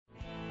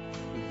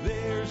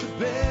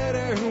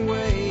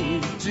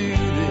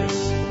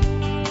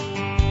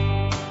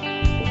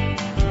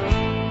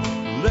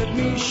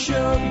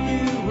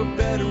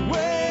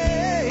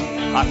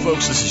Hi,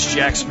 folks. This is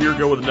Jack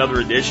Speargo with another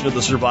edition of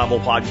the Survival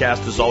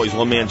Podcast. As always,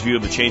 one man's view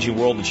of the changing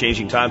world, the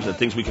changing times, and the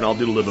things we can all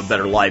do to live a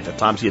better life. At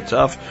times get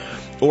tough,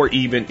 or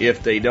even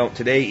if they don't.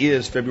 Today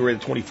is February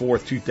the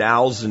 24th,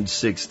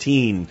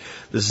 2016.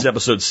 This is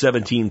episode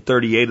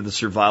 1738 of the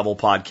Survival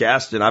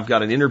Podcast, and I've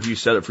got an interview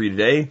set up for you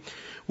today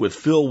with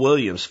Phil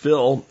Williams.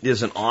 Phil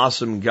is an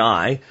awesome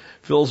guy.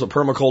 Phil's a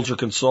permaculture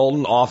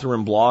consultant, author,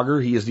 and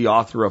blogger. He is the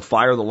author of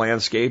Fire the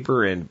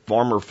Landscaper and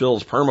Farmer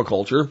Phil's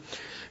Permaculture.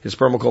 His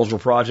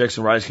permacultural projects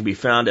and writings can be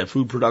found at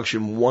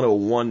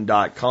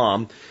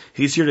foodproduction101.com.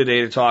 He's here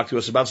today to talk to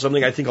us about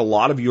something I think a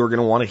lot of you are going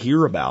to want to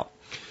hear about.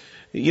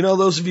 You know,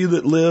 those of you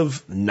that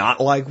live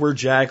not like where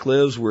Jack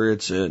lives, where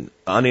it's an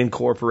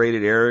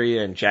unincorporated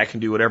area and Jack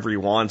can do whatever he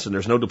wants and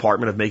there's no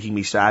department of making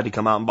me sad to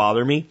come out and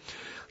bother me.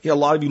 Yeah, a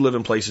lot of you live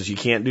in places you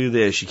can't do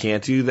this, you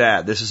can't do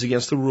that, this is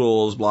against the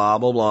rules, blah,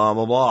 blah, blah,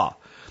 blah, blah.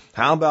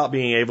 How about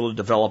being able to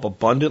develop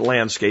abundant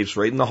landscapes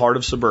right in the heart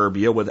of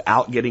suburbia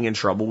without getting in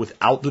trouble,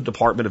 without the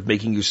department of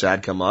making you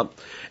sad come up,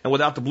 and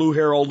without the blue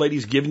hair old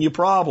ladies giving you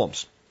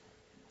problems?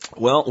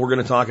 Well, we're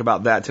going to talk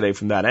about that today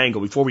from that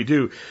angle. Before we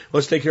do,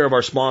 let's take care of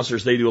our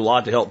sponsors. They do a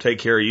lot to help take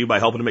care of you by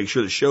helping to make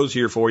sure the show's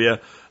here for you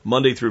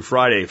Monday through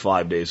Friday,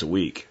 5 days a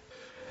week.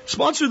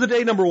 Sponsor of the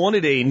day number one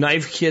today,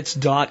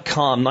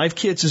 KnifeKits.com. Knife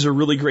Kits is a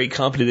really great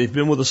company. They've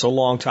been with us a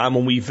long time.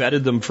 When we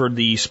vetted them for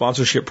the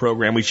sponsorship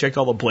program, we checked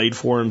all the blade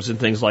forums and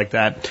things like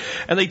that.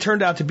 And they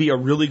turned out to be a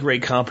really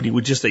great company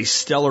with just a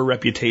stellar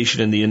reputation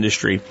in the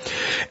industry.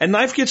 And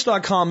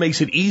KnifeKits.com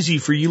makes it easy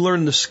for you to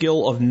learn the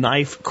skill of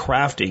knife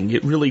crafting.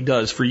 It really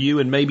does, for you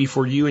and maybe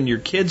for you and your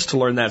kids to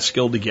learn that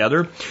skill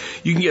together.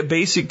 You can get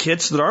basic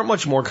kits that aren't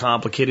much more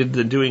complicated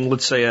than doing,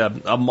 let's say,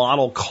 a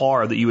model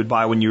car that you would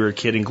buy when you were a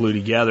kid and glue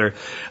together.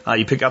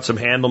 You pick out some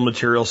handle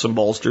material, some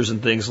bolsters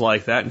and things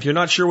like that. If you're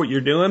not sure what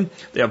you're doing,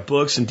 they have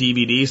books and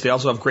DVDs. They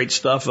also have great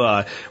stuff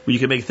where you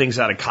can make things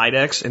out of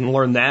Kydex and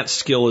learn that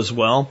skill as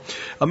well.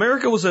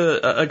 America was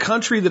a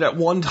country that at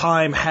one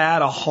time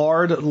had a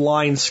hard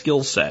line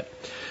skill set.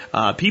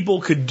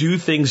 People could do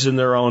things in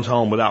their own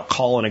home without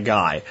calling a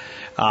guy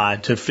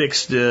to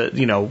fix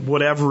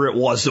whatever it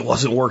was that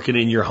wasn't working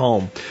in your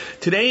home.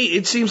 Today,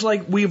 it seems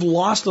like we've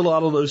lost a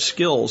lot of those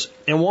skills,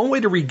 and one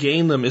way to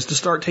regain them is to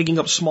start taking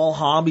up small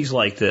hobbies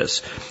like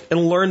this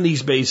and learn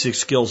these basic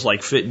skills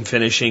like fit and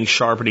finishing,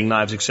 sharpening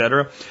knives,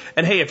 etc.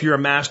 And hey, if you're a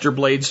master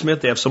bladesmith,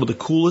 they have some of the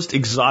coolest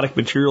exotic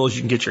materials you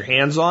can get your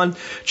hands on.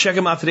 Check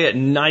them out today at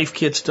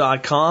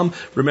knifekits.com.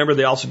 Remember,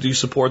 they also do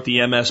support the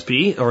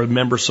MSB, or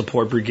Member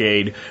Support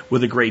Brigade,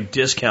 with a great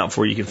discount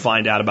for you. You can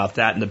find out about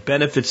that in the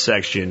benefits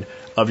section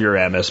of your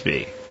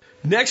MSB.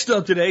 Next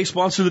up today,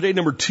 sponsor of the day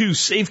number 2,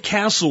 Safe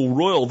Castle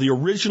Royal, the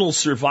original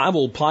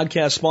survival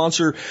podcast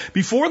sponsor.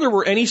 Before there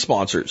were any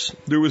sponsors,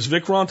 there was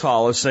Vic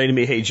Rontalis saying to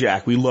me, hey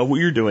Jack, we love what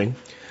you're doing.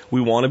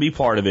 We want to be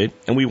part of it,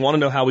 and we want to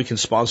know how we can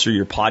sponsor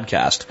your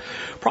podcast.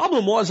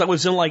 Problem was, I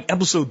was in like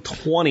episode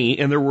 20,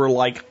 and there were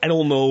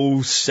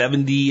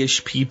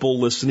 70-ish people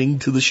listening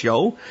to the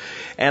show,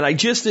 and I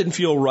just didn't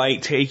feel right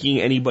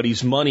taking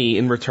anybody's money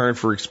in return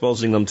for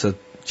exposing them to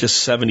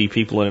just 70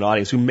 people in an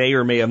audience who may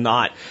or may have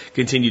not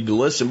continued to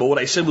listen. But what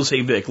I said was,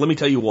 hey, Vic, let me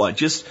tell you what,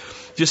 just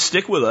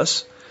stick with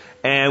us.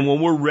 And when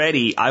we're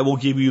ready, I will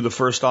give you the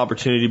first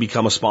opportunity to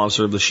become a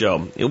sponsor of the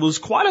show. It was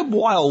quite a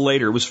while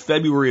later, it was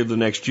February of the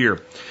next year,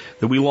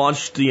 that we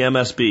launched the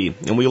MSB.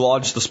 And we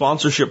launched the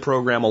sponsorship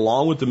program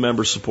along with the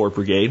Member Support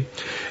Brigade.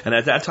 And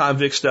at that time,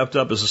 Vic stepped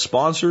up as a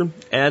sponsor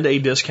and a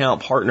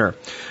discount partner.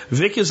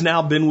 Vic has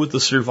now been with the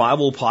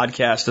Survival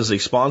Podcast as a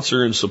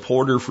sponsor and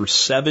supporter for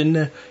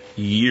 7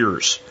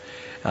 years.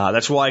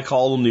 That's why I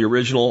call them the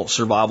original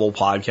Survival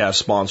Podcast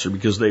sponsor,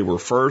 because they were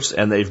first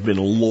and they've been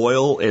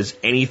loyal as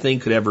anything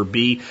could ever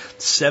be.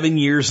 7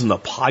 years in the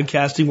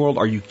podcasting world.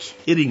 Are you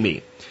kidding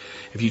me?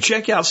 If you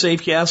check out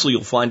Safe Castle,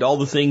 you'll find all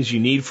the things you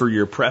need for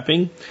your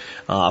prepping,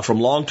 from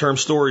long-term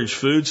storage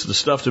foods to the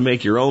stuff to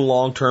make your own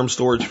long-term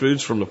storage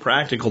foods, from the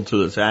practical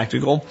to the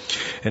tactical,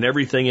 and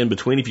everything in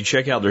between. If you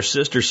check out their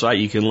sister site,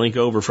 you can link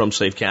over from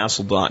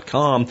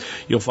safecastle.com.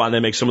 You'll find they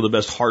make some of the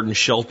best hardened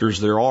shelters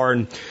there are.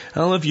 And I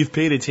don't know if you've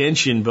paid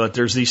attention, but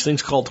there's these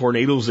things called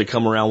tornadoes that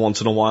come around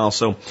once in a while.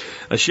 So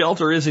a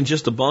shelter isn't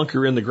just a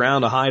bunker in the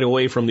ground to hide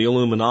away from the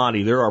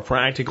Illuminati. There are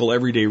practical,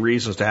 everyday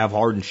reasons to have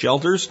hardened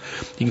shelters.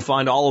 You can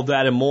find all of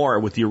that and more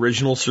with the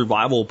original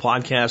Survival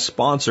Podcast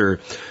sponsor,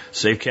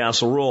 Safe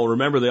Castle Royal.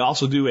 Remember, they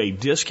also do a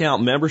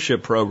discount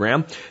membership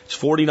program. It's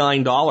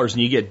 $49,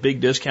 and you get big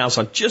discounts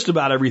on just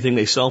about everything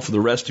they sell for the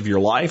rest of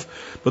your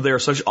life. But they are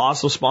such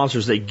awesome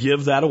sponsors, they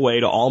give that away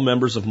to all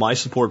members of My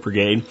Support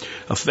Brigade,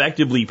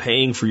 effectively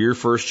paying for your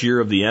first year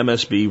of the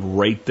MSB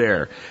right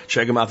there.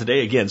 Check them out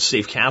today. Again,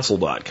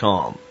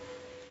 safecastle.com.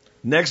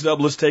 Next up,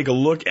 let's take a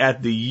look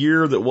at the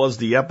year that was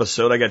the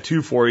episode. I got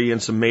 2 for you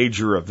and some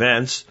major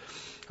events.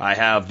 I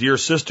have Dear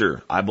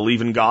Sister, I Believe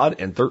in God,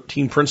 and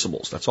 13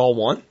 Principles. That's all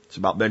one. It's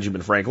about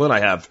Benjamin Franklin. I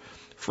have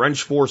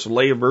French Forced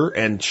Labor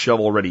and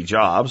Shovel-Ready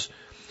Jobs.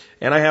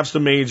 And I have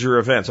some major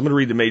events. I'm going to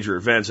read the major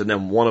events and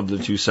then one of the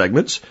 2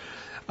 segments.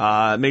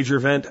 Major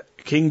event,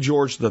 King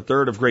George III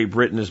of Great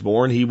Britain is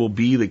born. He will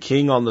be the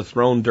king on the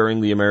throne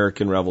during the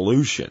American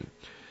Revolution.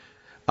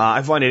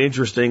 I find it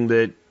interesting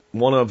that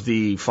one of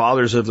the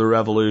fathers of the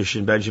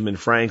Revolution, Benjamin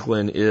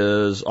Franklin,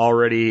 is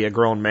already a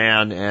grown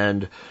man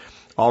and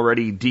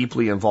already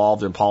deeply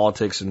involved in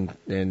politics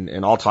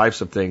and all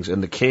types of things.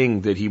 And the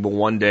king that he will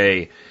one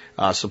day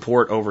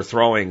support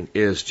overthrowing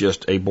is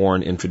just a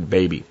born infant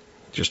baby.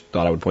 Just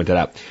thought I would point that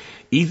out.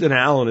 Ethan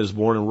Allen is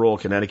born in rural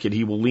Connecticut.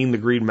 He will lead the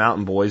Green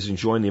Mountain Boys and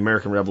join the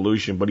American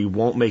Revolution, but he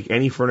won't make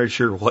any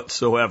furniture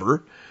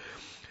whatsoever.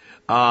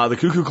 The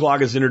cuckoo clock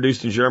is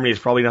introduced in Germany.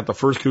 It's probably not the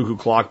first cuckoo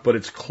clock, but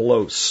it's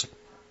close.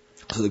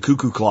 So the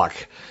cuckoo clock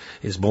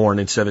is born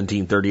in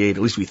 1738.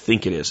 At least we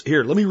think it is.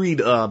 Here, let me read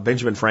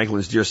Benjamin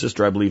Franklin's Dear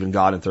Sister, I Believe in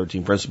God and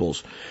 13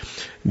 Principles.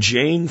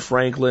 Jane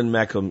Franklin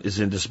Meckham is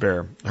in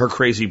despair. Her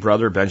crazy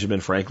brother, Benjamin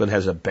Franklin,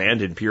 has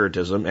abandoned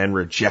Puritanism and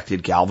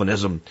rejected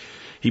Calvinism.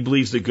 He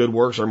believes that good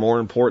works are more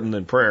important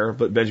than prayer,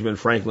 but Benjamin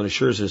Franklin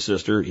assures his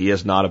sister he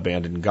has not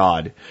abandoned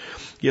God.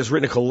 He has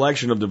written a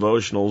collection of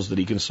devotionals that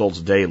he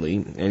consults daily,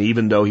 and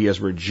even though he has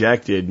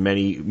rejected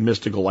many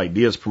mystical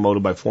ideas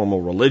promoted by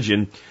formal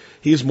religion,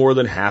 he is more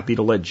than happy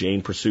to let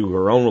Jane pursue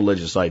her own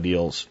religious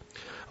ideals.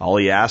 All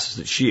he asks is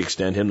that she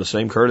extend him the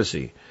same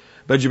courtesy.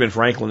 Benjamin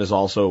Franklin has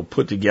also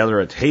put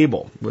together a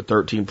table with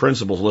 13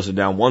 principles listed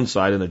down one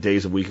side and the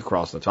days of the week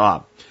across the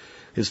top.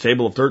 His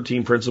table of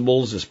 13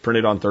 principles is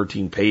printed on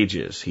 13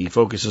 pages. He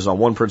focuses on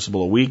one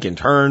principle a week in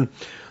turn.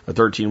 A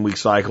 13-week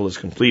cycle is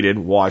completed.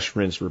 Wash,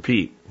 rinse,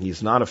 repeat.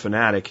 He's not a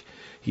fanatic.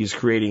 He's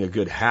creating a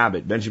good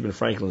habit. Benjamin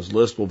Franklin's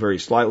list will vary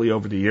slightly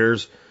over the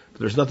years, but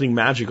there's nothing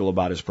magical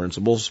about his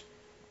principles.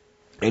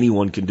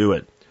 Anyone can do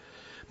it.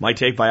 My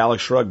take by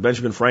Alex Shrugged.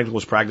 Benjamin Franklin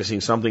was practicing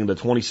something the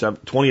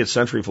 20th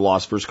century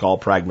philosophers call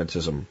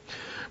pragmatism.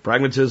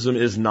 Pragmatism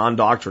is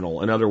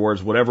non-doctrinal. In other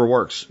words, whatever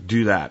works,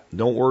 do that.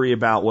 Don't worry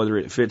about whether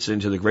it fits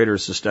into the greater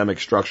systemic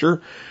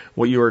structure.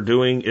 What you are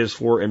doing is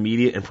for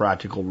immediate and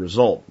practical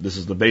result. This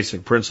is the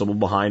basic principle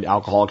behind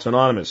Alcoholics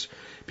Anonymous.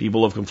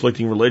 People of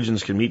conflicting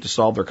religions can meet to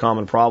solve their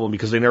common problem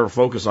because they never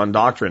focus on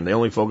doctrine. They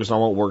only focus on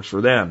what works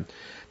for them.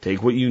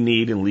 Take what you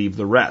need and leave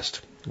the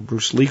rest.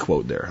 Bruce Lee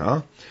quote there,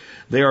 huh?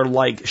 They are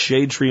like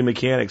shade tree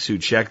mechanics who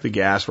check the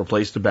gas,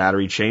 replace the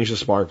battery, change the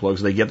spark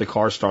plugs. They get the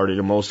car started.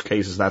 In most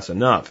cases, that's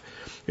enough.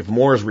 If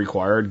more is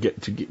required,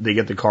 they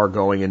get the car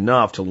going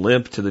enough to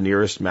limp to the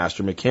nearest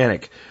master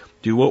mechanic.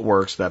 Do what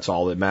works. That's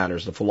all that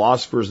matters. The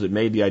philosophers that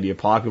made the idea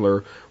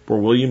popular were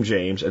William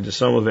James and to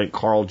some extent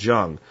Carl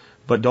Jung.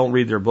 But don't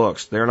read their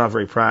books. They're not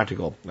very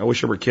practical. I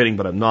wish I were kidding,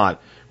 but I'm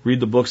not. Read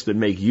the books that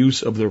make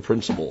use of their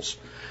principles.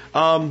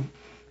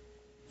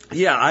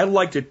 Yeah, I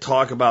like to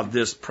talk about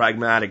this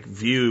pragmatic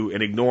view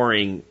and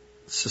ignoring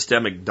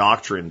systemic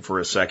doctrine for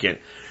a second.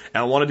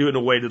 And I want to do it in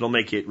a way that'll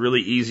make it really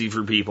easy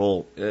for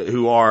people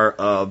who are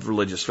of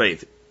religious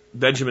faith.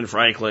 Benjamin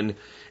Franklin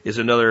is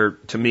another,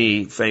 to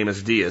me,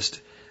 famous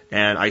deist,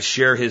 and I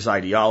share his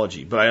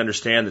ideology. But I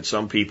understand that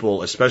some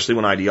people, especially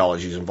when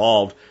ideology is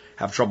involved,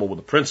 have trouble with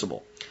the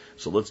principle.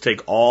 So let's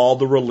take all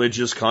the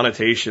religious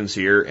connotations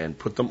here and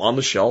put them on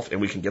the shelf, and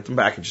we can get them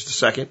back in just a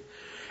second.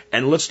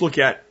 And let's look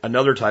at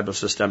another type of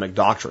systemic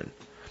doctrine.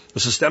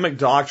 The systemic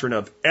doctrine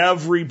of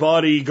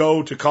everybody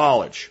go to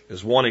college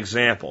is one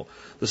example.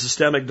 The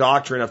systemic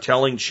doctrine of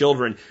telling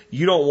children,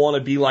 you don't want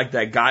to be like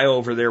that guy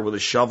over there with a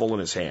shovel in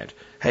his hand.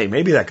 Hey,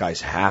 maybe that guy's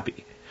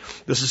happy.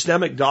 The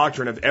systemic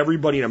doctrine of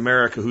everybody in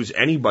America who's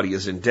anybody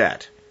is in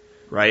debt,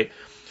 right?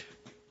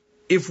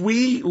 If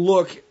we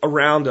look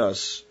around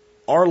us,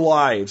 our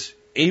lives,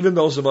 even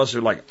those of us who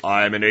are like,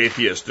 I'm an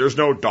atheist, there's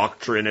no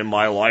doctrine in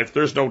my life,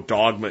 there's no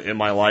dogma in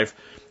my life,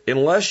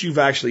 unless you've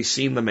actually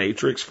seen the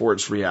matrix for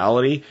its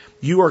reality,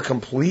 you are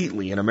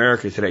completely, in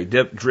America today,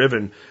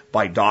 driven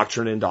by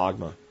doctrine and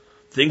dogma.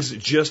 Things that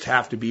just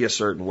have to be a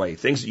certain way.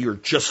 Things that you're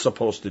just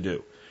supposed to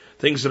do.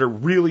 Things that are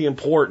really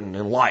important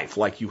in life,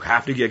 like you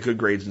have to get good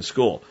grades in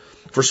school.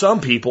 For some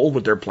people,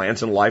 with their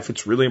plans in life,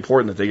 it's really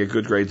important that they get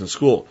good grades in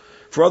school.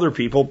 For other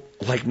people,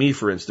 like me,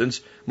 for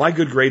instance, my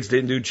good grades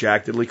didn't do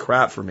jack diddly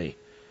crap for me.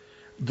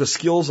 The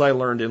skills I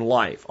learned in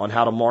life on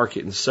how to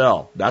market and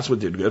sell, that's what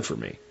did good for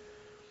me.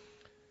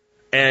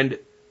 And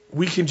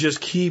we can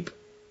just keep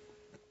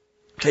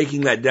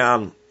taking that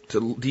down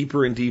to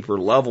deeper and deeper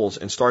levels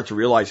and start to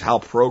realize how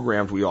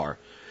programmed we are,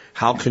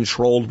 how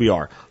controlled we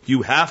are.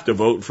 You have to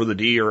vote for the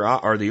D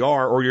or the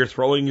R or you're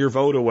throwing your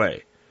vote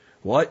away.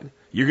 What?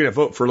 You're going to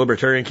vote for a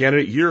libertarian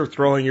candidate? You're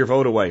throwing your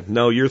vote away.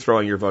 No, you're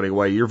throwing your vote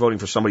away. You're voting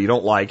for somebody you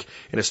don't like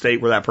in a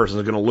state where that person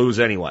is going to lose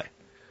anyway.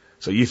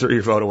 So you threw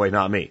your vote away,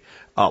 not me.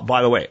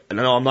 By the way,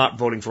 no, I'm not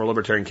voting for a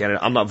libertarian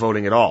candidate. I'm not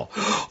voting at all.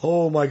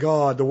 Oh my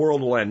God, the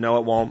world will end. No,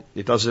 it won't.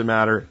 It doesn't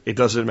matter. It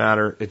doesn't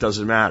matter. It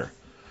doesn't matter.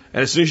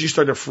 And as soon as you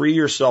start to free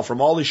yourself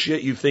from all the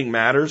shit you think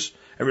matters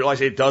and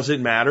realize it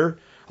doesn't matter,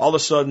 all of a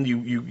sudden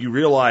you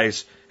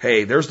realize,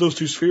 hey, there's those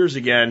two spheres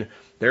again.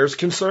 There's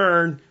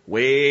concern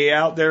way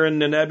out there in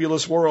the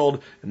nebulous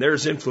world, and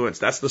there's influence.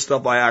 That's the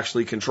stuff I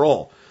actually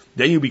control.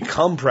 Then you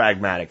become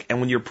pragmatic. And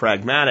when you're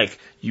pragmatic,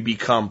 you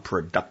become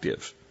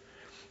productive.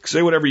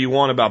 Say whatever you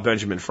want about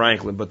Benjamin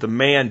Franklin, but the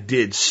man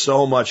did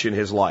so much in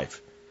his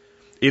life.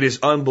 It is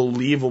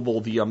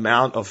unbelievable the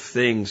amount of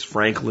things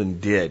Franklin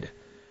did.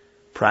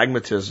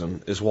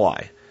 Pragmatism is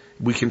why.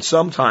 We can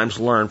sometimes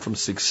learn from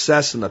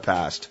success in the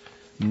past,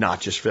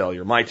 not just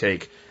failure. My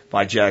take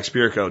by Jack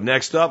Spirko.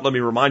 Next up, let me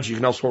remind you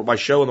can help support my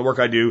show and the work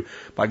I do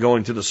by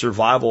going to the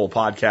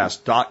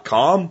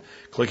survivalpodcast.com,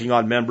 clicking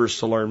on members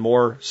to learn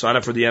more, sign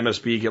up for the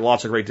MSB, get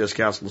lots of great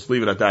discounts. Let's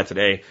leave it at that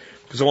today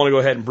because I want to go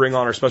ahead and bring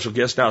on our special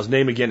guest now. His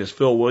name again is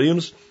Phil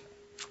Williams.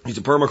 He's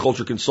a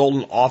permaculture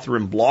consultant, author,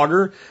 and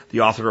blogger,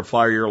 the author of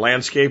Fire Your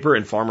Landscaper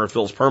and Farmer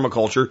Phil's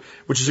Permaculture,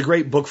 which is a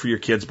great book for your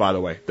kids, by the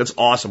way. That's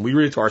awesome. We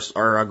read it to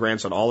our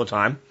grandson all the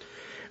time.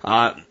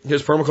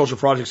 His permaculture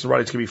projects and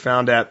writings can be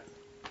found at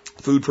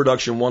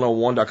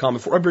foodproduction101.com.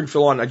 Before I bring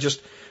Phil on,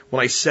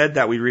 when I said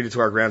that we read it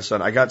to our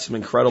grandson, I got some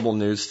incredible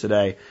news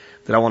today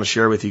that I want to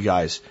share with you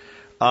guys.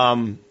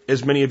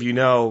 As many of you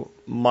know,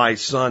 my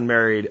son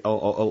married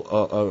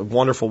a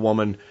wonderful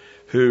woman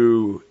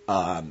who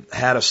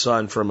had a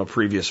son from a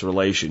previous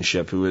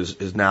relationship who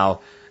is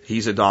now,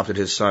 he's adopted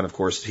his son. Of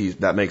course,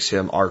 that makes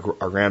him our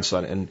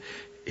grandson. And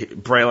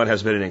Braylon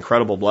has been an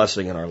incredible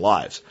blessing in our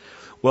lives.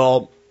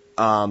 Well,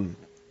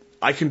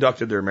 I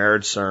conducted their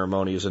marriage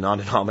ceremony as a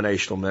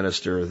non-denominational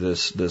minister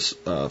this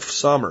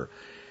summer.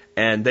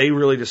 And they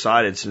really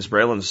decided, since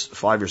Braylon's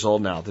 5 years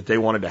old now, that they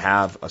wanted to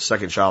have a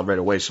second child right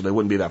away so they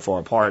wouldn't be that far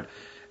apart.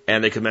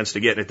 And they commenced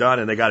to getting it done,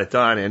 and they got it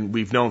done. And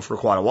we've known for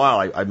quite a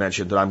while, I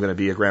mentioned that I'm going to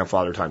be a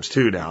grandfather times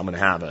 2 now. I'm going to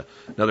have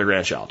another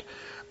grandchild.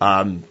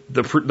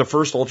 The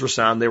first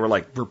ultrasound, they were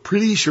like, we're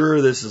pretty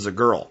sure this is a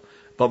girl.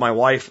 But my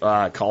wife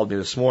called me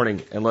this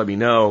morning and let me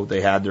know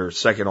they had their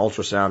second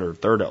ultrasound or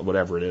third,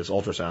 whatever it is,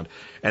 ultrasound,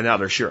 and now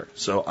they're sure.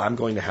 So I'm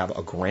going to have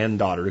a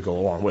granddaughter to go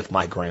along with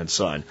my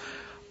grandson.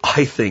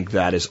 I think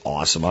that is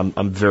awesome.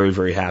 I'm very,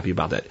 very happy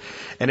about that.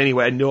 And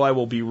anyway, I know I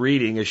will be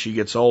reading as she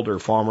gets older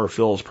Farmer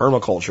Phil's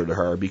Permaculture to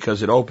her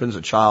because it opens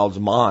a child's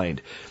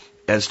mind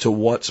as to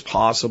what's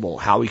possible,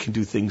 how we can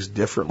do things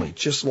differently.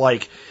 Just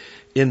like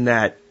in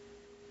that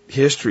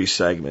history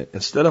segment,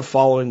 instead of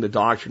following the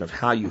doctrine of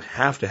how you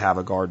have to have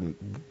a garden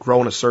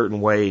grown a certain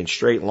way in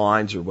straight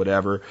lines or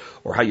whatever,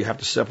 or how you have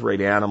to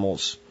separate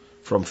animals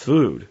from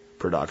food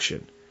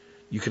production,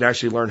 you can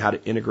actually learn how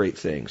to integrate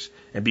things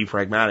and be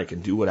pragmatic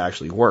and do what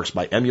actually works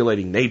by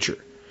emulating nature.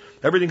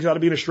 Everything's got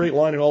to be in a straight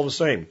line and all the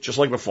same, just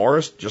like the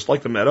forest, just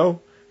like the meadow,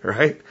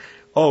 right?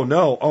 Oh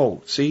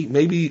no, see,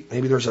 maybe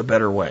there's a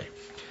better way.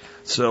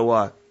 So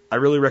I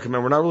really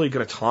recommend, we're not really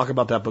going to talk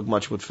about that book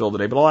much with Phil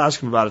today, but I'll ask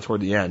him about it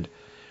toward the end.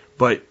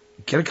 But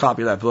get a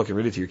copy of that book and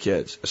read it to your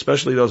kids,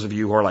 especially those of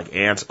you who are like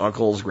aunts,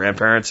 uncles,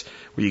 grandparents,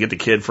 where you get the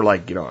kid for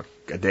like, a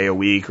day a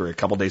week or a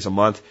couple days a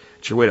month.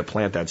 It's your way to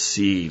plant that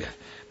seed,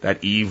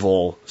 that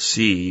evil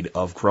seed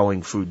of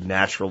growing food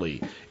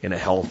naturally in a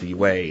healthy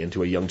way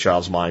into a young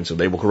child's mind so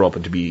they will grow up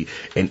and to be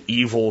an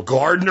evil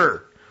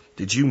gardener.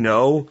 Did you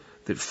know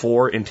that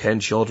 4 in 10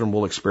 children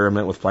will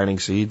experiment with planting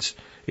seeds?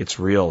 It's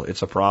real.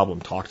 It's a problem.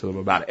 Talk to them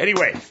about it.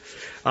 Anyway,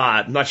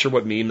 I'm not sure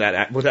what meme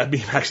that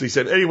meme actually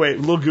said. Anyway, a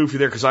little goofy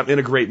there because I'm in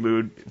a great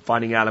mood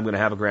finding out I'm going to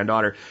have a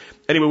granddaughter.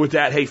 Anyway, with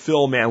that, hey,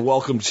 Phil, man,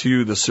 welcome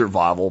to the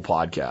Survival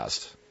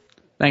Podcast.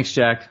 Thanks,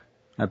 Jack.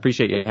 I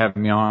appreciate you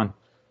having me on.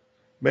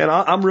 Man,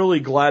 I'm really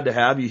glad to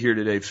have you here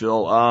today,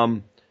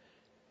 Phil.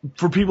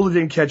 For people who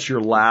didn't catch your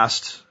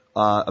last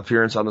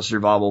appearance on the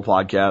Survival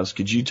Podcast,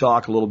 could you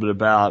talk a little bit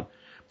about,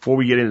 before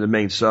we get into the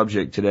main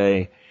subject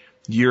today,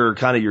 your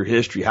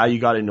history, how you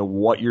got into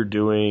what you're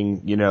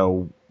doing,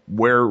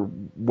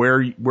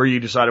 where you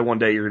decided one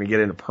day you're going to get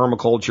into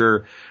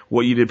permaculture,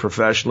 what you did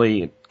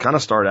professionally, kind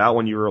of start out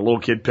when you were a little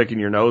kid picking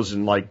your nose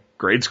in like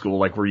grade school,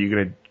 like were you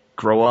going to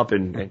grow up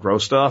and grow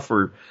stuff,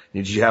 or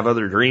did you have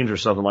other dreams or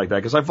something like that?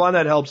 Because I find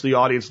that helps the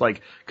audience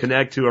like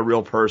connect to a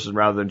real person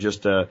rather than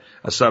just a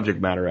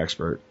subject matter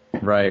expert.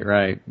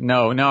 Right.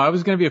 No, I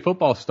was going to be a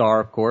football star,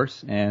 of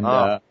course, and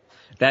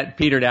that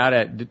petered out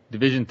at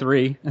Division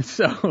III,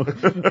 so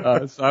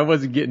I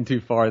wasn't getting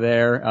too far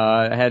there.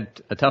 I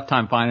had a tough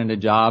time finding a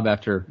job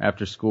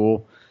after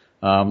school.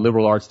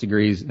 Liberal arts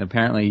degrees,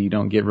 apparently you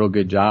don't get real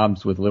good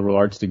jobs with liberal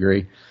arts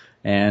degree.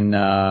 And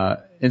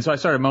so I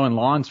started mowing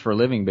lawns for a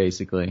living,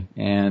 basically.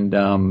 And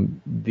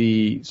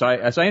so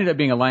I ended up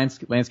being a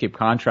landscape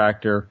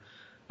contractor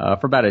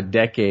for about a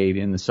decade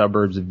in the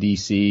suburbs of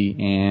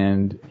DC.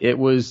 And it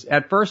was,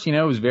 at first,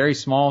 it was very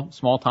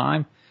small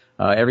time.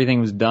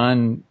 Everything was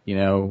done,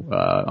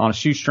 on a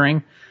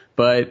shoestring.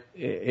 But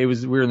we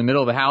were in the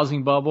middle of the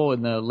housing bubble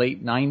in the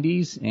late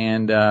 90s,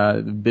 and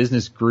the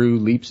business grew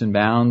leaps and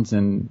bounds.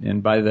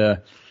 And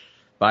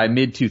by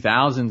mid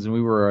 2000s, we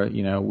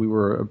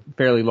were a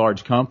fairly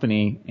large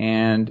company.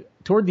 And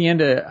toward the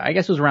end of, I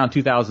guess it was around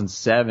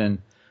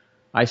 2007,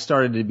 I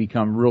started to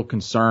become real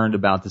concerned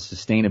about the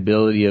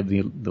sustainability of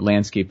the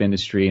landscape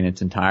industry in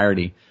its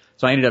entirety.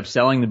 So I ended up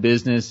selling the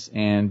business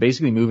and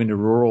basically moving to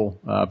rural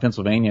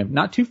Pennsylvania,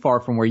 not too far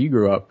from where you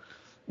grew up.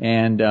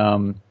 And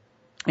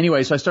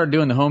anyway, so I started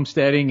doing the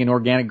homesteading and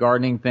organic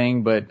gardening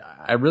thing, but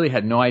I really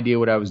had no idea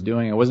what I was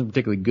doing. I wasn't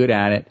particularly good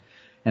at it.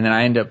 And then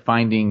I ended up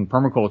finding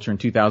permaculture in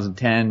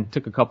 2010,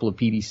 took a couple of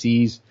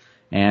PDCs,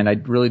 and I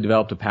really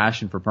developed a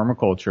passion for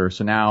permaculture.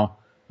 So now,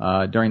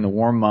 during the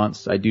warm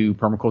months, I do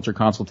permaculture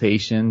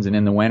consultations, and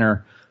in the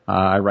winter,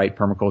 I write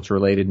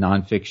permaculture-related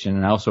nonfiction,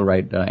 and I also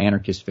write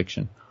anarchist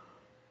fiction.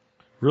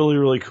 Really,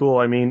 really cool.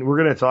 I mean, we're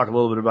going to talk a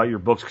little bit about your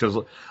books because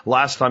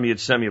last time you had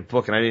sent me a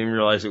book and I didn't even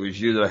realize it was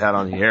you that I had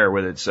on the air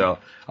with it. So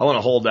I want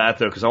to hold that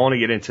though because I want to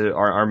get into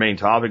our main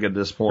topic at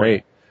this point,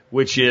 Great.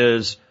 Which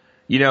is,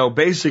 you know,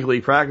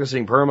 basically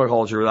practicing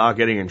permaculture without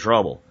getting in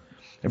trouble.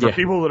 And for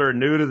people that are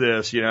new to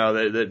this, you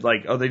know, that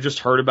like, oh, they just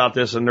heard about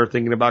this and they're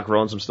thinking about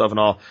growing some stuff and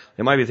all,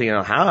 they might be thinking,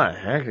 oh, how the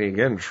heck do you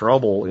get in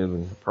trouble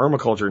in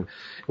permaculture?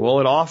 Well,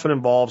 it often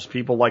involves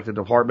people like the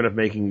Department of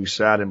Making You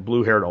Sad and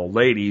blue-haired old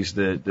ladies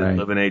that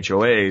live in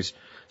HOAs.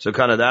 So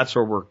kind of that's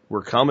where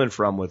we're coming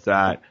from with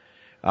that.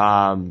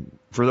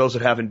 For those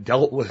that haven't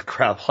dealt with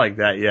crap like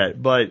that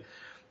yet. But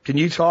can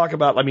you talk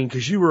about, I mean,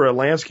 because you were a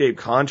landscape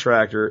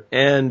contractor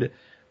and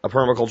a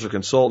permaculture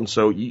consultant,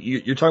 so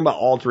you're talking about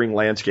altering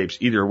landscapes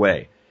either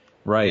way.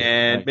 Right.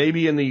 And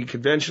maybe in the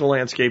conventional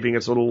landscaping,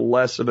 it's a little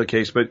less of a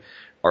case, but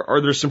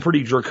are there some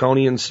pretty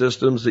draconian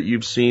systems that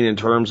you've seen in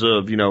terms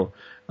of, you know,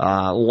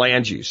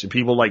 land use? And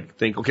people like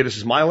think, okay, this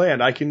is my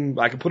land. I can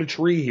put a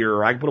tree here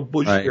or I can put a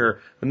bush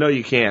here. But no,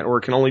 you can't, or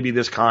it can only be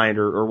this kind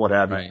or what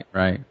have you.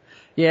 Right.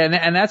 Yeah.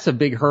 And that's a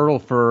big hurdle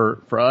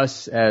for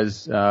us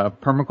as,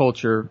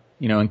 permaculture,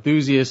 you know,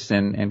 enthusiasts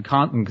and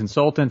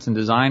consultants and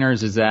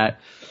designers is that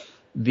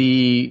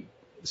the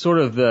sort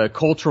of the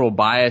cultural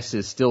bias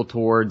is still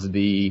towards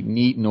the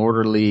neat and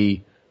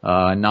orderly,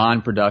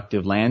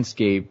 non-productive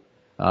landscape,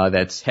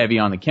 that's heavy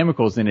on the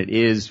chemicals than it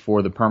is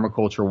for the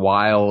permaculture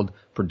wild,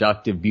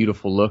 productive,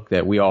 beautiful look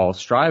that we all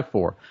strive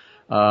for.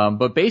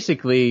 But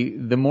basically,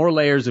 the more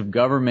layers of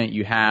government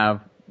you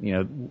have, you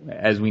know,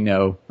 as we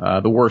know,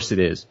 the worse it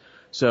is.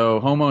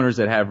 So homeowners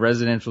that have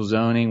residential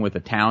zoning with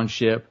a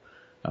township,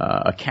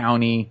 a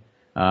county,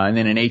 and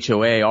then an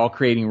HOA all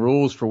creating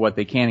rules for what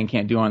they can and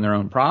can't do on their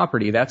own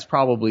property, that's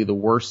probably the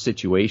worst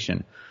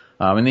situation.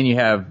 And then you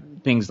have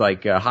things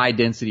like high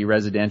density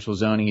residential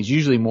zoning is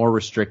usually more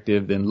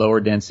restrictive than lower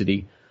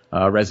density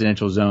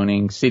residential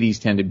zoning. Cities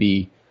tend to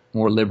be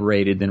more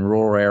liberated than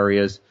rural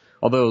areas.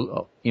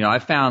 Although, you know, I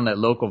found that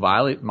local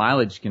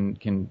mileage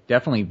can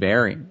definitely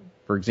vary.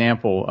 For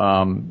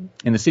example,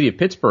 in the city of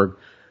Pittsburgh,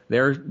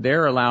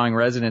 they're allowing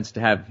residents to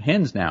have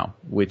hens now,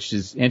 which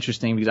is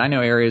interesting because I know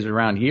areas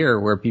around here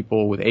where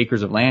people with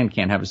acres of land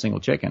can't have a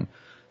single chicken.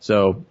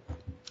 So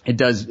it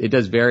does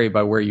vary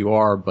by where you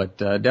are, but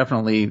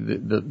definitely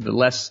the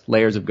less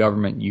layers of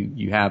government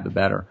you have, the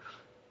better.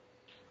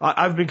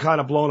 I've been kind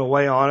of blown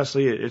away,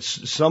 honestly.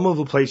 It's some of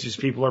the places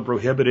people are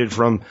prohibited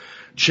from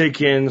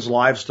chickens,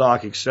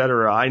 livestock,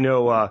 etc. I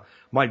know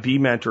my bee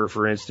mentor,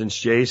 for instance,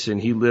 Jason,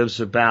 he lives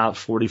about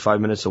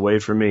 45 minutes away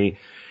from me.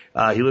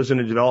 He lives in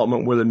a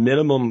development where the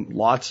minimum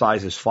lot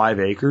size is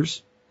 5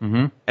 acres,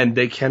 and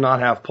they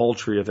cannot have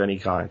poultry of any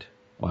kind.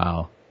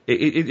 Wow.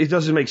 It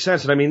doesn't make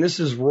sense. And I mean,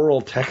 this is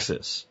rural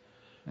Texas,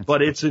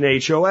 but it's an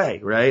HOA,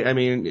 right? I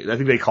mean, I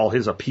think they call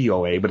his a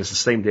POA, but it's the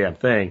same damn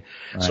thing.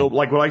 Right. So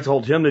like what I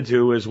told him to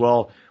do is,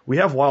 well, we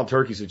have wild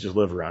turkeys that just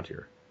live around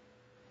here.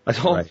 I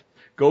told him,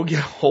 go get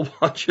a whole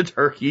bunch of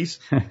turkeys,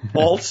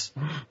 poults,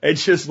 and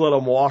just let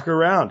them walk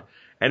around.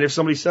 And if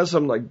somebody says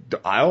something like,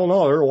 I don't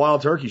know, they're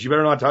wild turkeys, you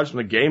better not touch them.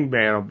 The game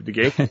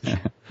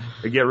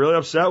they get really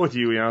upset with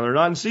you. You know, they're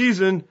not in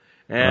season,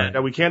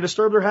 and we can't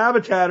disturb their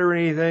habitat or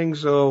anything.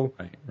 So,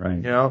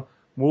 you know,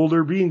 well,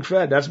 they're being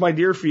fed. That's my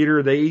deer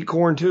feeder. They eat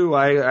corn too.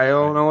 I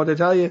don't know what to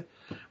tell you.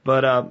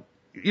 But,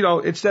 you know,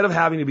 instead of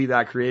having to be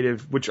that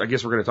creative, which I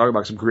guess we're going to talk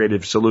about some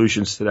creative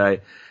solutions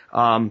today,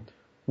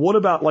 what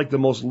about like the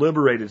most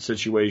liberated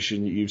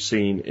situation you've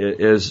seen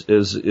is,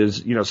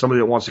 you know, somebody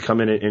that wants to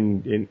come in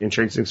and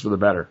change things for the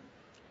better?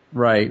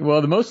 Right.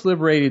 Well, the most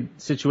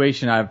liberated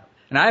situation I've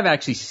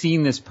actually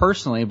seen this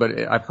personally, but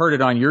I've heard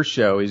it on your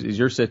show is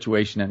your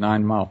situation at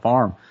 9 Mile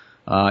Farm.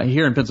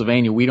 Here in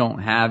Pennsylvania, we don't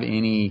have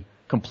any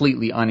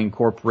completely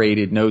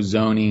unincorporated, no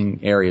zoning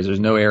areas. There's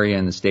no area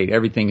in the state.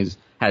 Everything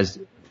has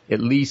at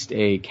least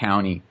a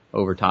county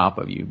over top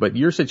of you. But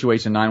your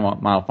situation at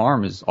 9 Mile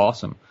Farm is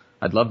awesome.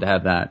 I'd love to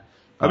have that.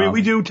 I mean,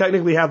 we do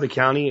technically have the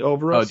county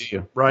over us. Oh, do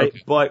you? Right.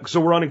 Okay. But, so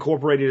we're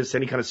unincorporated as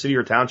any kind of city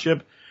or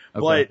township. Okay.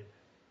 But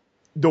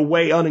the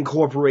way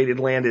unincorporated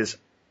land is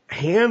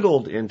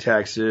handled in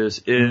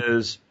Texas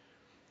is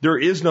there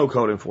is no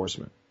code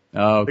enforcement.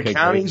 Oh, okay. The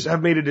counties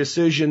have made a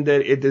decision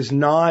that it does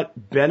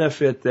not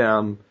benefit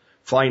them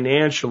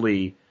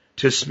financially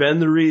to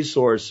spend the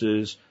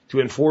resources to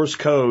enforce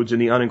codes in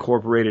the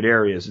unincorporated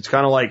areas. It's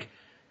kind of like,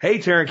 hey,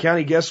 Tarrant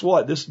County, guess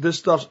what? This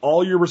stuff's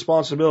all your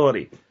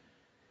responsibility.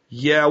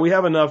 Yeah, we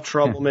have enough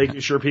trouble making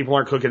sure people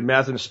aren't cooking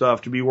meth and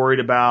stuff to be worried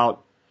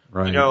about,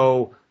 you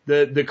know,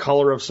 the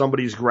color of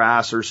somebody's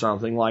grass or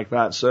something like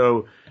that.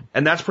 So,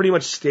 and that's pretty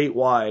much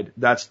statewide.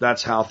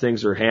 That's how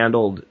things are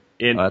handled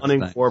in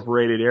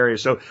unincorporated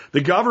areas. So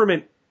the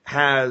government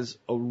has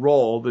a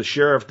role. The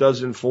sheriff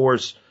does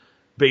enforce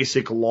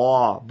basic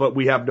law, but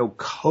we have no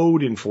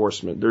code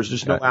enforcement. There's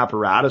just no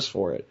apparatus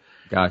for it.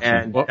 Gotcha.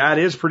 And that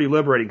is pretty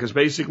liberating because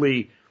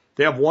basically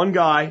they have one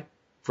guy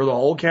for the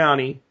whole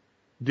county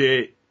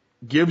that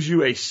gives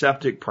you a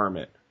septic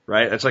permit,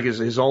 right? That's like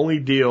his only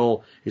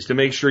deal is to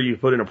make sure you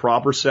put in a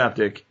proper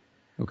septic.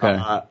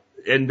 Okay.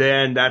 And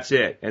then that's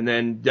it. And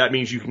then that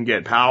means you can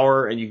get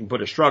power and you can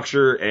put a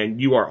structure and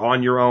you are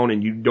on your own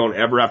and you don't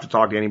ever have to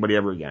talk to anybody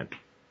ever again.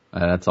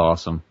 That's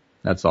awesome.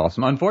 That's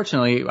awesome.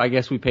 Unfortunately, I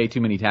guess we pay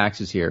too many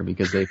taxes here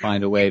because they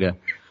find a way to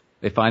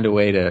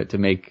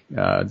make,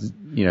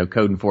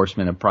 code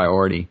enforcement a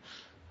priority.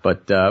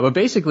 But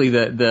basically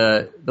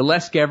the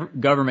less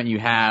government you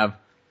have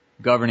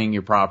governing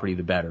your property,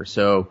 the better.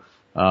 So,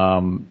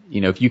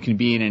 if you can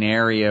be in an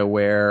area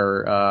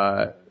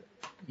where,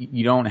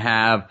 you don't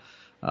have,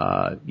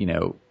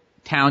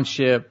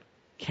 township,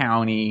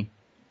 county,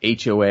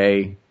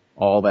 HOA,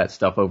 all that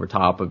stuff over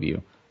top of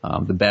you,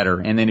 the better.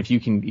 And then if you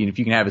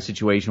can have a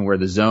situation where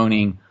the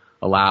zoning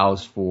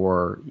allows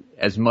for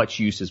as much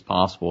use as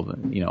possible,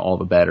 then, all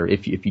the better.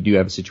 If you do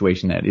have a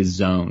situation that is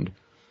zoned.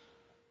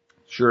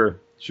 Sure.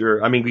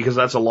 I mean, because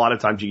that's a lot of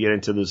times you get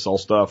into this whole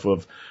stuff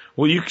of,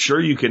 well, you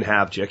can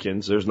have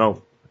chickens. There's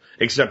no,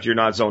 except you're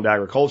not zoned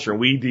agriculture. And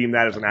we deem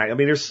that as an ag. I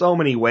mean, there's so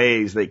many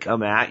ways they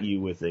come at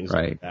you with things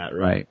like that,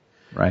 right?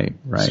 Right.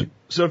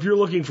 So if you're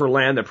looking for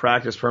land that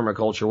practice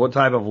permaculture, what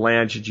type of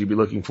land should you be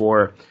looking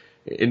for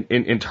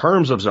in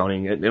terms of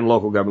zoning in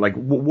local government?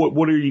 Like,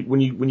 what are you, when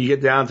you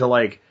get down to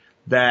like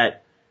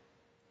that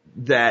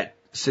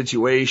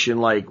situation,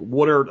 like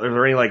are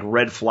there any like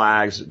red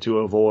flags to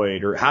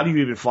avoid, or how do you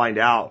even find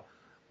out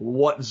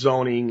what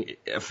zoning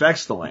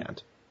affects the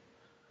land?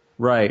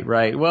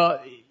 Right.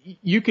 Well,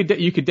 you could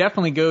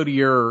definitely go to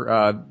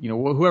your,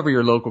 whoever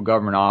your local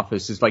government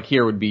office is. Like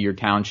here would be your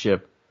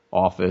township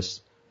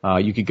office.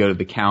 You could go to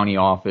the county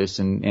office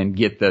and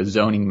get the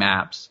zoning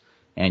maps,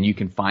 and you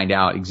can find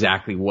out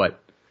exactly what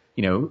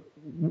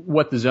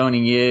the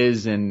zoning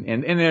is,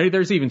 and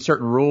there's even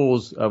certain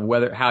rules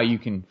of how you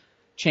can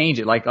change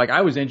it. Like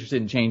I was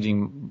interested in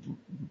changing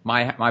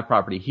my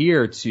property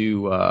here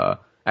to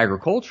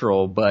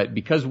agricultural, but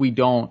because we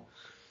don't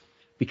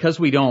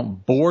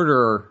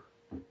border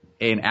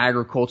an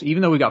agriculture,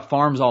 even though we got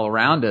farms all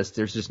around us,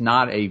 there's just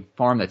not a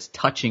farm that's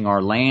touching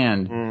our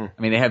land. I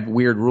mean, they have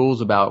weird rules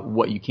about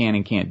what you can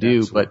and can't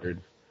do, but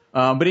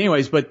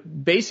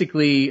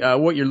basically,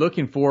 what you're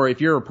looking for,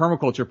 if you're a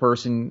permaculture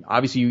person,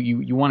 obviously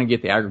you want to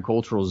get the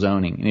agricultural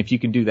zoning. And if you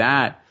can do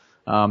that,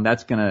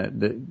 that's going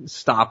to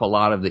stop a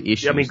lot of the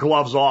issues. Yeah, I mean,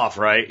 gloves off,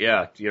 right?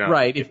 Yeah.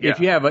 Right.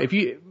 But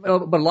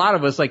a lot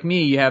of us, like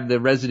me, you have the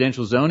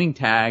residential zoning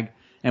tag,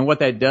 and what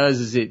that does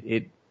is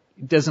it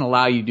doesn't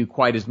allow you to do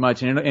quite as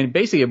much. And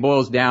basically it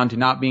boils down to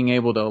not being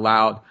able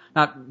to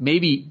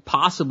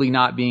possibly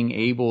not being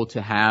able to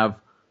have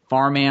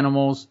farm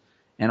animals.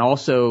 And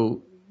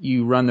also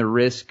you run the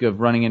risk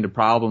of running into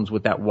problems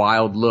with that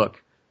wild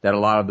look that a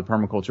lot of the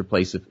permaculture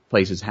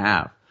places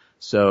have.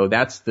 So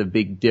that's the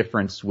big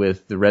difference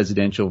with the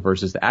residential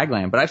versus the ag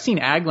land. But I've seen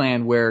ag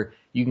land where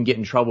you can get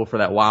in trouble for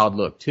that wild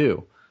look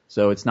too.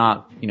 So it's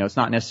not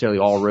necessarily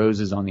all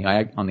roses on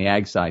the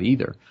ag side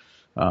either.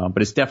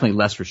 But it's definitely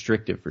less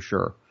restrictive for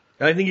sure.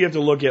 And I think you have to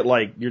look at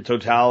like your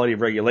totality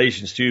of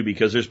regulations too,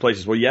 because there's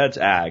places where, yeah, it's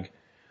ag,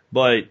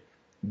 but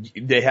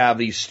they have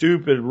these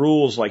stupid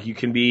rules like you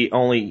can be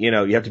only,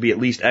 you have to be at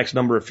least X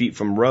number of feet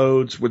from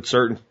roads with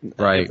certain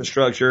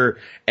infrastructure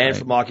and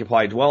from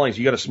occupied dwellings.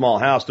 You got a small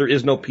house. There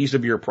is no piece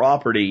of your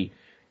property,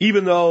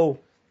 even though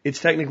it's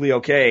technically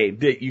okay,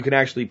 that you can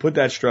actually put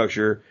that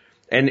structure.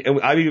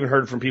 And I've even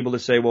heard from people that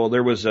say, well,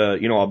 there was a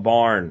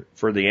barn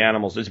for the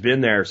animals. It's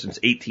been there since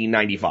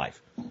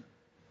 1895.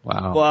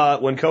 Wow.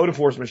 But when code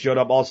enforcement showed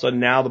up, all of a sudden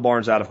now the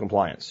barn's out of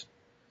compliance.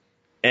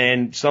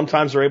 And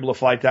sometimes they're able to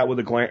fight that with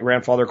a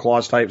grandfather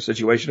clause type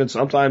situation, and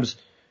sometimes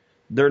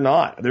they're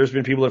not. There's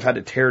been people that have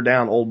had to tear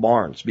down old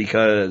barns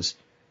because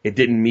it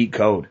didn't meet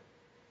code.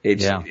 I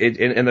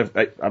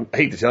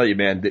hate to tell you,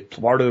 man, the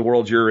part of the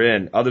world you're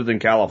in, other than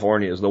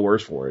California, is the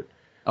worst for it.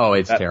 Oh,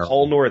 it's terrible.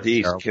 Whole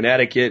Northeast,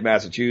 Connecticut,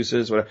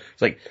 Massachusetts, whatever.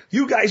 It's like,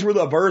 you guys were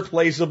the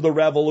birthplace of the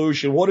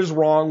revolution. What is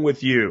wrong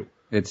with you?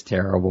 It's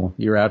terrible.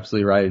 You're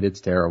absolutely right.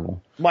 It's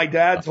terrible. My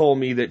dad told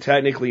me that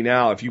technically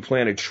now, if you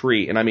plant a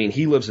tree, and I mean,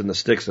 he lives in the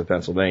sticks of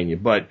Pennsylvania,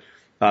 but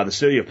the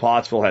city of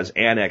Pottsville has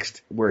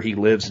annexed where he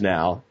lives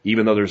now,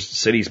 even though there's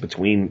cities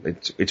between.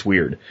 It's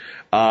weird.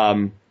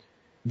 That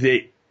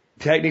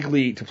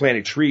technically, to plant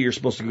a tree, you're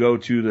supposed to go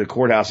to the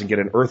courthouse and get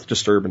an earth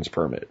disturbance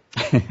permit.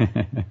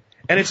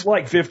 And it's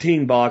like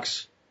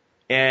 $15,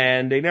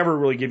 and they never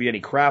really give you any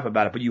crap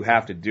about it, but you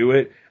have to do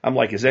it. I'm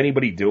like, is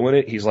anybody doing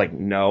it? He's like,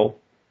 no.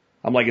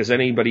 I'm like, has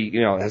anybody,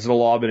 has the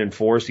law been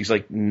enforced? He's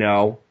like,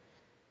 no.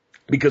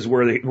 Because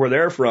where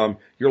they're from,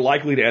 you're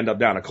likely to end up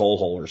down a coal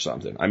hole or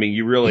something. I mean,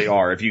 you really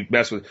are if you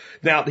mess with.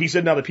 Now, he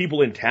said now the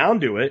people in town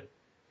do it,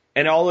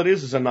 and all it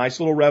is a nice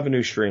little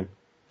revenue stream.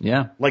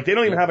 Yeah. Like, they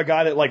don't even have a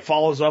guy that, like,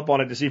 follows up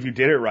on it to see if you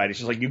did it right. It's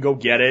just like, you go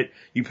get it,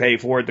 you pay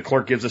for it, the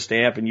clerk gives a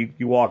stamp, and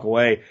you walk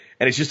away.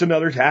 And it's just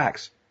another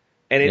tax.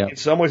 And in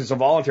some ways, it's a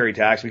voluntary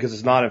tax because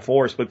it's not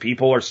enforced, but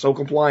people are so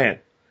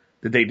compliant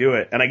that they do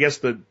it. And I guess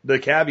the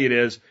caveat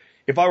is,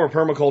 if I were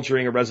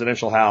permaculturing a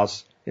residential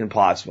house in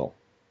Pottsville,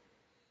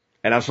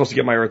 and I'm supposed to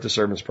get my earth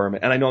disturbance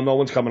permit, and I know no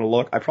one's coming to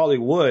look, I probably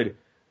would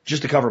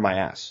just to cover my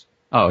ass.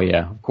 Oh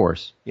yeah, of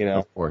course. You know,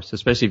 of course.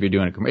 Especially if you're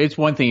doing it. It's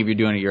one thing if you're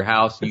doing it at your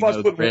house. If I was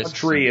putting one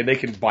tree and they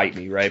can bite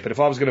me, right? But if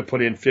I was going to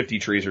put in 50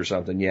 trees or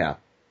something, yeah.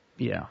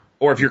 Yeah.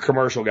 Or if you're a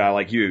commercial guy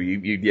like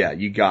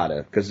you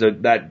gotta, because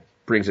that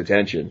brings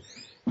attention.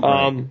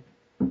 Right.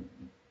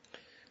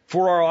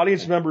 For our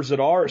audience members that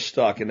are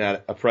stuck in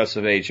that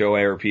oppressive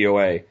HOA or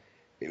POA,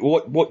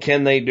 what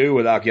can they do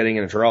without getting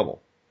into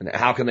trouble? And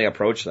how can they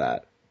approach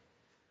that?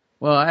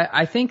 Well,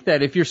 I think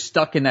that if you're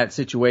stuck in that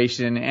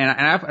situation, and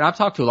I've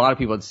talked to a lot of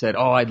people that said,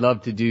 oh, I'd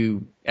love to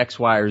do X,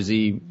 Y, or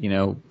Z,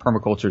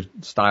 permaculture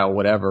style,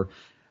 whatever,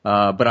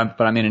 but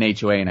I'm in an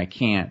HOA and I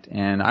can't.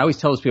 And I always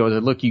tell those people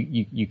that, look,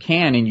 you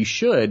can and you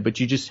should, but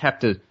you just have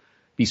to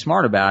be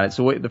smart about it.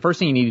 So the first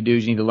thing you need to do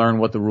is you need to learn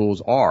what the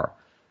rules are.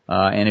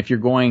 And if you're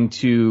going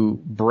to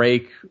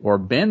break or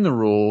bend the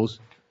rules,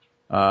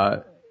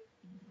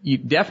 you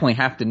definitely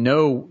have to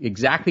know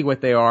exactly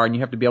what they are, and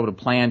you have to be able to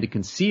plan to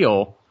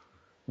conceal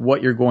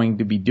what you're going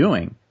to be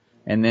doing,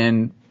 and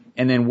then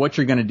what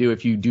you're going to do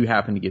if you do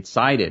happen to get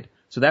cited.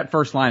 So that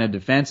first line of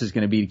defense is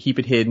going to be to keep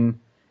it hidden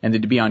and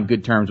then to be on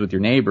good terms with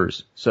your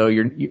neighbors. So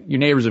your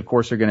neighbors, of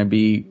course, are going to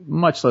be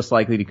much less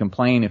likely to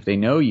complain if they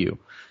know you.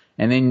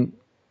 And then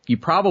you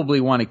probably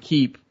want to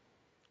keep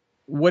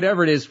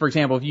whatever it is. For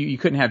example, if you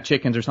couldn't have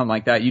chickens or something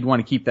like that, you'd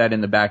want to keep that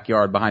in the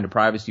backyard behind a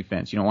privacy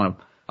fence. You don't want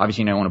to,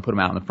 obviously, you don't want to put them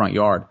out in the front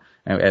yard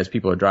as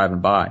people are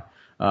driving by.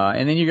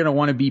 And then you're going to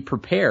want to be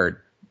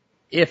prepared.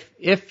 If,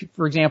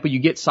 for example, you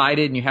get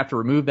cited and you have to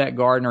remove that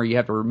garden or you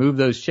have to remove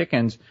those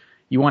chickens,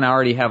 you want to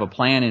already have a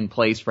plan in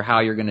place for how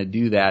you're going to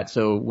do that.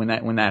 So when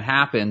that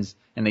happens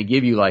and they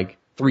give you like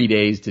 3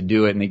 days to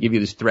do it and they give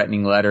you this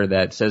threatening letter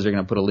that says they're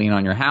going to put a lien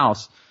on your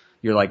house,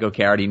 you're like,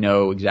 okay, I already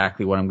know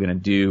exactly what I'm going to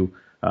do,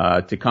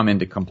 to come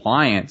into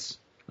compliance,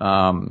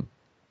 to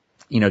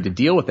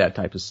deal with that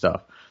type of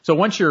stuff. So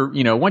once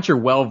you're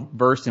well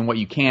versed in what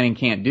you can and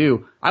can't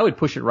do, I would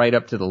push it right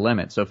up to the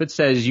limit. So if it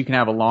says you can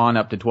have a lawn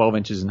up to 12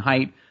 inches in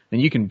height, then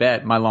you can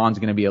bet my lawn's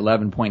going to be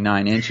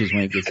 11.9 inches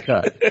when it gets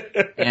cut.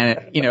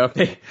 And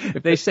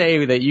if they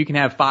say that you can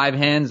have 5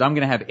 hens, I'm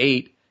going to have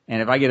 8.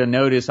 And if I get a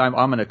notice, I'm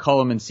going to cull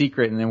them in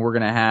secret, and then we're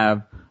going to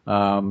have,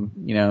 and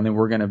then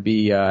we're going to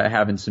be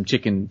having some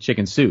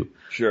chicken soup.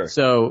 Sure.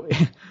 So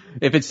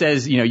if it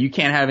says, you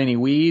can't have any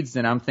weeds,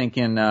 then I'm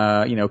thinking,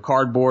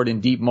 cardboard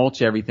and deep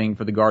mulch everything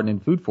for the garden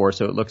and food forest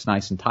so it looks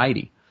nice and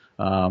tidy.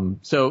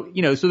 So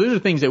those are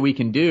things that we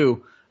can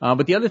do.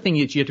 But the other thing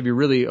that you have to be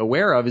really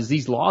aware of is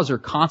these laws are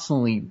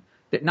constantly,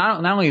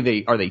 not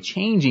only are they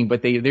changing,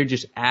 but they're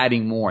just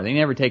adding more. They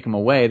never take them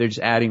away. They're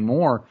just adding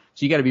more.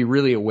 So you got to be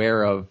really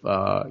aware of,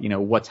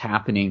 what's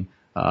happening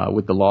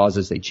with the laws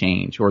as they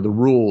change, or the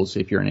rules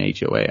if you're an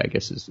HOA, I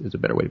guess is a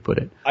better way to put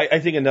it. I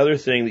think another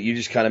thing that you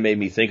just kind of made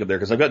me think of there,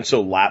 because I've gotten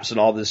so lapsed in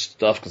all this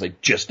stuff because I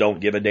just don't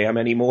give a damn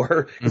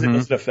anymore because it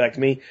doesn't affect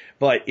me.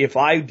 But if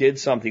I did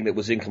something that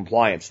was in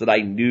compliance that I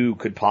knew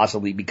could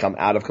possibly become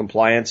out of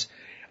compliance,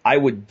 I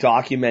would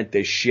document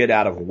the shit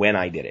out of when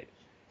I did it.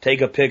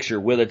 Take a picture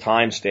with a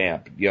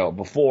timestamp,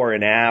 before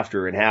and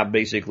after, and have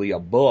basically a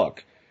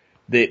book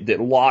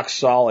that locks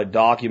solid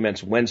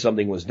documents when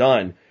something was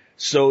done,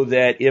 so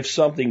that if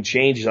something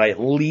changes, I at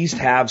least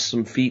have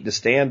some feet to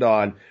stand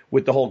on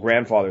with the whole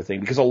grandfather thing.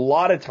 Because a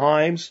lot of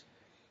times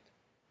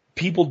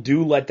people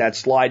do let that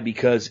slide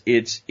because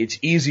it's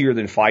easier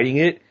than fighting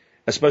it,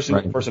 especially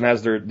when the person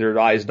has their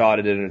I's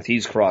dotted and their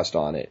T's crossed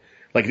on it.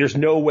 Like, there's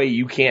no way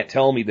you can't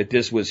tell me that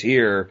this was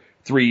here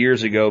 3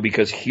 years ago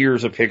because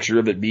here's a picture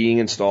of it being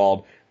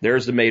installed.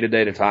 There's the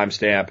metadata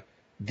timestamp.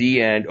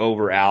 The end,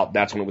 over, out.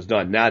 That's when it was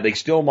done. Now, they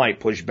still might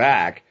push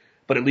back,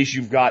 but at least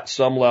you've got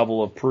some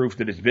level of proof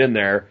that it's been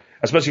there,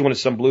 especially when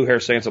it's some blue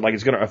hair saying something like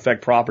it's going to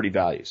affect property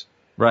values.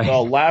 Right.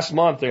 Well, last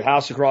month, the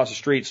house across the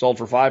street sold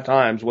for 5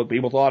 times what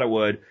people thought it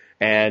would,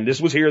 and this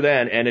was here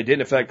then, and it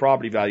didn't affect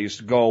property values.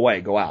 Go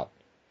away. Go out.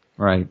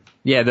 Right.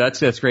 Yeah,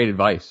 that's great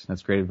advice.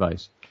 That's great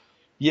advice.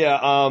 Yeah,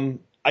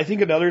 I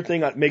think another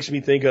thing that makes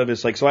me think of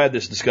is, so I had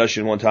this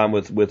discussion one time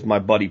with my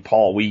buddy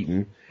Paul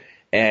Wheaton,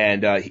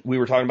 and we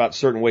were talking about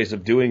certain ways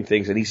of doing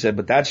things, and he said,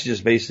 but that's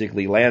just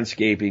basically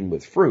landscaping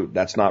with fruit.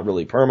 That's not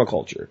really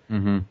permaculture.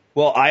 Mm-hmm.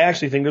 Well, I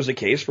actually think there's a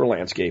case for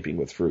landscaping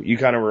with fruit. You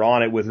kind of were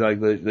on it with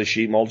the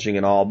sheet mulching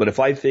and all, but if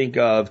I think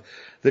of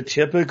the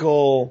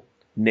typical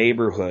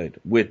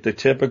neighborhood with the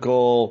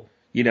typical,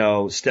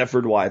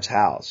 Stepford wives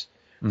house,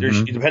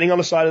 there's, depending on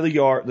the side of the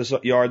yard,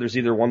 there's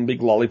either one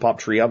big lollipop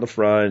tree out the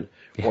front,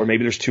 or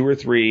maybe there's 2 or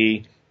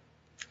 3,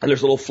 and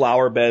there's little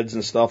flower beds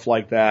and stuff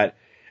like that.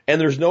 And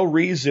there's no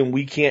reason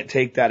we can't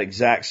take that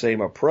exact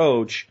same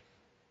approach,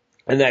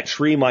 and that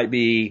tree might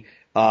be,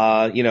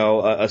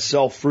 a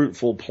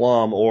self-fruitful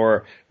plum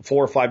or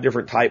 4 or 5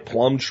 different type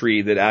plum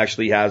tree that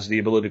actually has the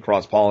ability to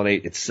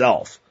cross-pollinate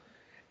itself.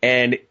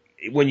 And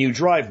when you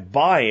drive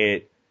by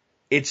it,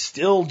 it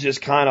still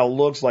just kind of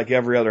looks like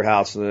every other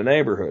house in the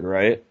neighborhood,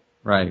 right?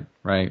 Right.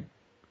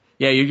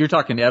 Yeah, you're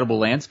talking edible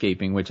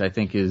landscaping, which I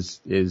think is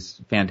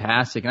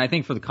fantastic. And I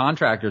think for the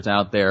contractors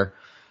out there,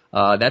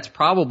 that's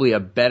probably a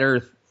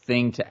better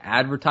thing to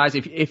advertise.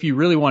 If you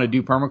really want to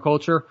do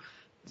permaculture,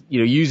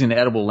 using the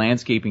edible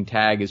landscaping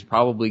tag is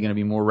probably going to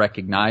be more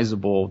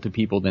recognizable to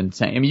people than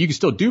saying, I mean, you can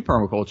still do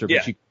permaculture,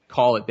 but you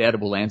call it the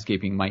edible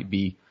landscaping might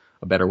be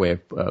a better way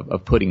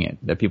of putting it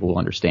that people will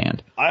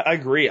understand. I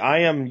agree. I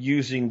am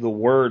using the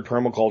word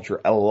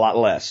permaculture a lot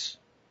less.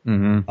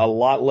 Mm-hmm. A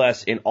lot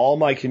less in all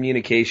my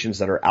communications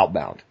that are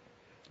outbound.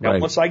 Now,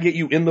 once I get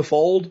you in the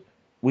fold,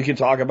 we can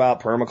talk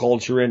about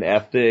permaculture and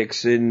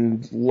ethics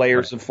and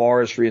layers of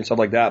forestry and stuff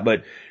like that.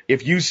 But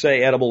if you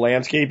say edible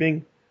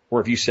landscaping,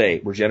 or if you say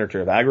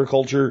regenerative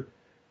agriculture,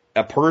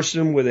 a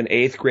person with an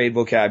 8th grade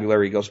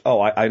vocabulary goes, oh,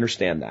 I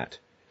understand that.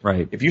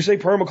 Right. If you say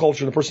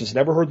permaculture and the person's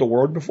never heard the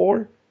word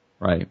before,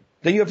 right,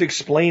 then you have to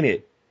explain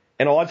it.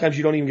 And a lot of times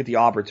you don't even get the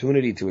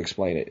opportunity to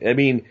explain it. I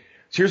mean,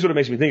 so here's what it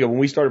makes me think of. When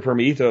we started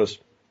PermaEthos,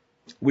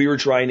 we were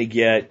trying to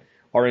get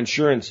our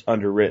insurance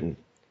underwritten.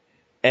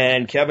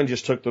 And Kevin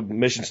just took the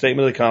mission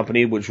statement of the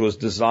company, which was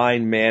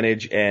design,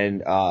 manage,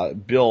 and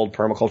build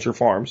permaculture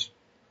farms,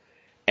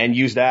 and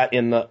use that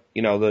in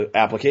the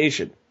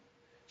application.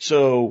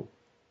 So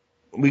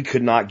we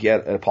could not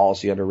get a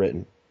policy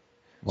underwritten.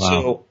 Wow.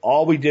 So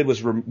all we did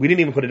was we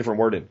didn't even put a different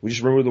word in. We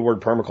just removed the word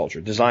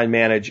permaculture, design,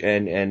 manage,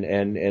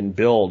 and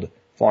build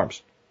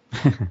farms.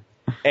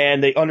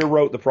 And they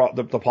underwrote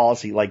the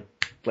policy like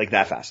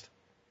that fast.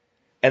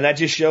 And that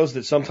just shows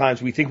that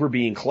sometimes we think we're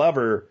being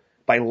clever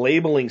by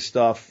labeling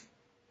stuff,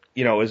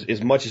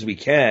 as much as we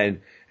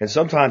can. And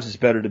sometimes it's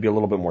better to be a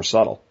little bit more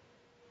subtle.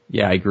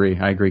 Yeah, I agree.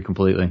 I agree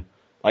completely.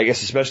 I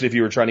guess especially if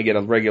you were trying to get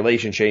a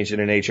regulation changed in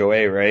an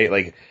HOA, right?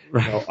 Like,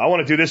 I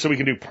want to do this so we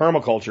can do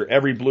permaculture.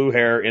 Every blue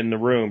hair in the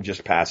room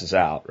just passes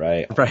out,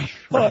 right? Right.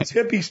 Oh, it's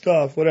hippie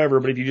stuff, whatever.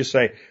 But if you just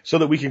say, so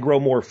that we can grow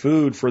more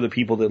food for the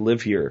people that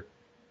live here.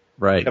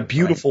 Right. In a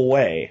beautiful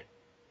way,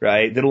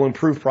 right? That'll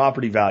improve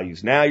property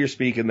values. Now you're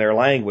speaking their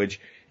language,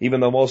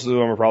 even though most of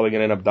them are probably going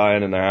to end up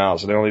dying in their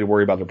house, so they don't need to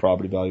worry about their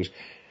property values.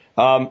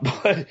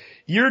 But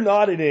you're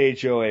not an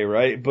HOA,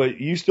 right? But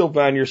you still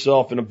found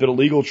yourself in a bit of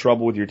legal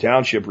trouble with your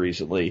township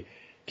recently.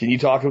 Can you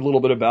talk a little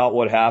bit about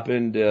what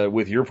happened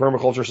with your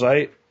permaculture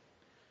site?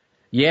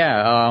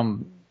 Yeah.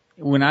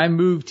 When I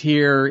moved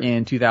here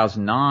in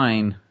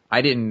 2009,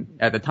 I didn't,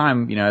 at the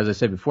time, as I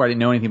said before, I didn't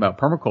know anything about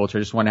permaculture. I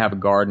just wanted to have a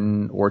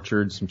garden,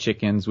 orchard, some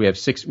chickens. We have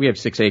 6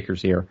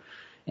 acres here,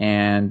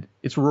 and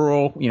it's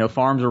rural,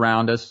 farms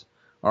around us.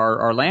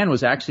 Our land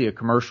was actually a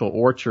commercial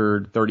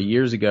orchard 30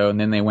 years ago, and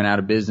then they went out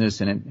of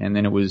business, and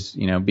then it was,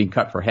 being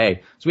cut for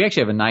hay. So we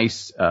actually have a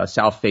nice,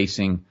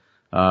 south-facing,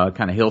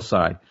 kind of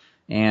hillside.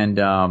 And,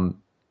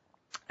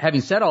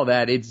 having said all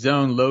that, it's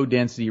zoned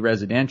low-density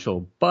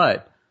residential,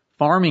 but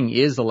farming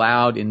is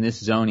allowed in this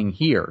zoning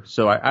here.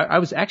 So I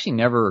was actually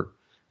never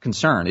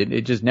concerned.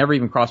 It just never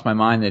even crossed my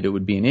mind that it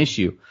would be an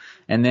issue.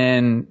 And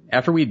then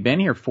after we'd been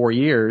here 4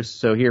 years,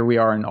 so here we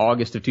are in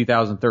August of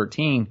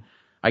 2013,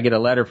 I get a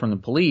letter from the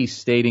police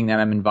stating that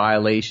I'm in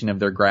violation of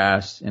their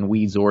grass and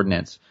weeds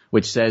ordinance,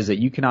 which says that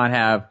you cannot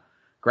have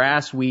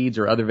grass, weeds,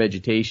 or other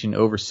vegetation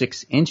over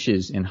 6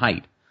 inches in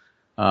height.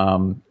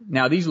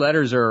 Now these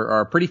letters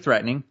are pretty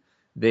threatening.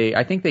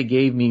 I think they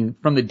gave me,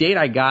 from the date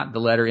I got the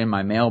letter in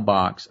my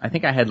mailbox, I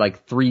think I had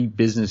like 3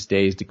 business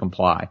days to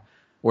comply,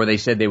 or they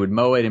said they would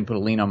mow it and put a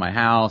lien on my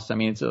house. I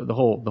mean, it's the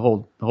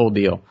whole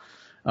deal.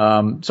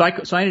 So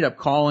I ended up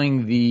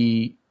calling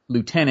the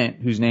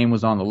lieutenant whose name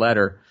was on the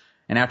letter.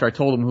 And after I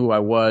told him who I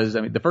was,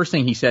 the first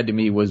thing he said to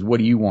me was, "What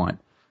do you want?"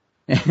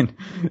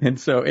 And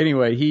so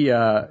anyway,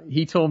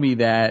 he told me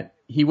that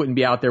he wouldn't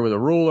be out there with a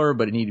ruler,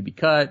 but it needed to be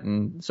cut.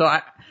 And so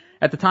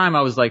at the time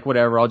I was like,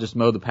 whatever, I'll just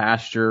mow the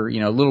pasture,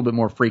 a little bit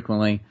more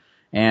frequently.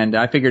 And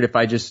I figured if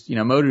I just,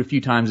 mowed it a few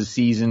times a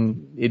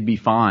season, it'd be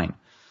fine.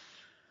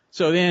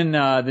 So then,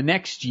 the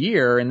next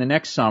year, in the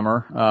next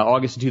summer,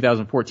 August of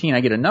 2014,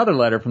 I get another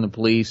letter from the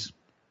police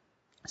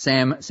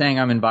saying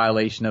I'm in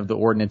violation of the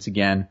ordinance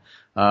again.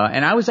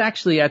 And I was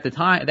actually at the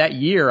time, that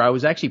year, I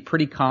was actually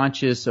pretty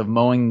conscious of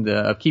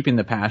keeping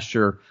the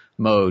pasture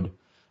mowed.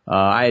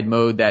 I had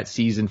mowed that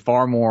season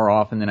far more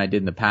often than I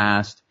did in the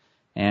past.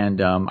 And,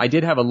 I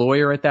did have a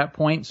lawyer at that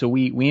point, so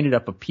we ended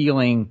up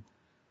appealing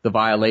the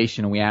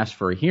violation and we asked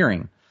for a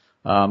hearing.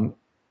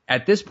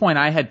 At this point,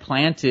 I had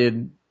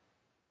planted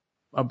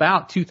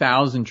about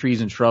 2,000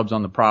 trees and shrubs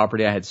on the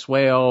property. I had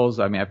swales.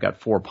 I've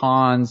got 4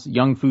 ponds,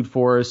 young food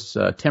forests,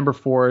 timber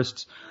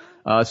forests.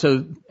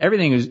 So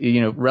everything is,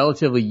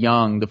 relatively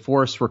young. The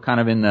forests were kind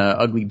of in the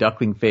ugly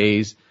duckling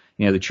phase.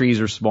 The trees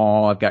are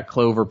small. I've got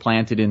clover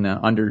planted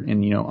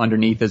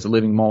underneath as a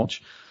living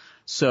mulch.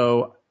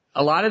 So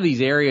a lot of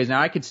these areas,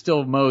 now I could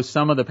still mow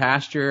some of the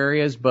pasture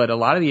areas, but a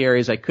lot of the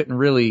areas I couldn't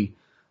really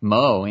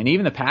mow. And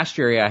even the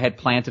pasture area, I had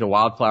planted a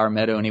wildflower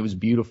meadow and it was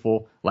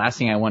beautiful. Last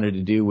thing I wanted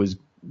to do was,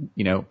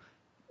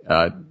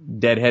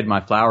 deadhead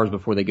my flowers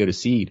before they go to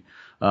seed.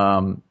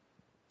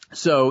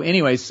 So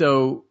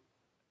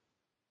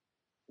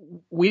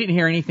we didn't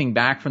hear anything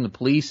back from the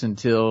police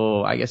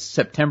until, I guess,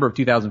 September of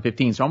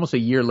 2015. So almost a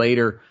year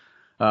later,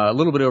 a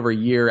little bit over a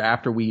year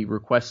after we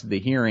requested the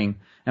hearing.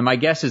 And my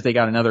guess is they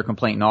got another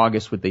complaint in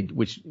August,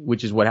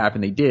 which is what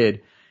happened. They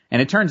did.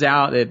 And it turns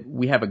out that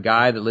we have a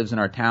guy that lives in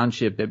our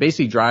township that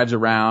basically drives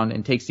around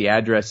and takes the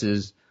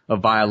addresses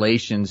of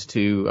violations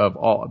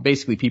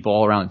basically people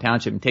all around the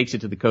township, and takes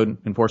it to the code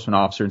enforcement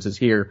officer and says,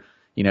 here,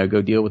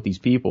 go deal with these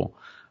people.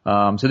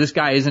 So this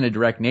guy isn't a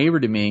direct neighbor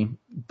to me,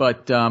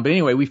 but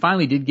anyway, we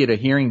finally did get a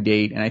hearing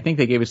date, and I think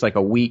they gave us like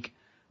a week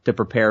to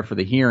prepare for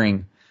the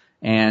hearing.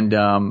 And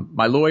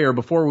my lawyer,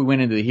 before we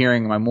went into the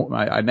hearing,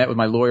 I met with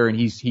my lawyer, and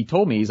he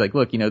told me, he's like,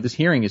 look, this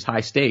hearing is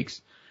high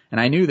stakes. And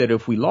I knew that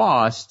if we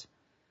lost,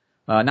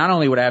 not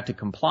only would I have to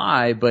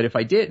comply, but if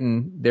I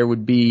didn't, there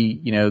would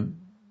be,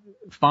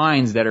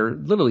 fines that are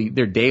literally,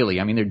 they're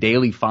daily. I mean, they're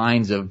daily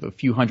fines of a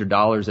few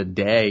 $100s a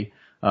day.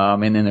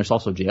 And then there's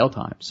also jail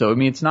time. So, I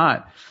mean, it's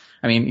not,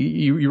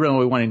 you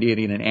really want to get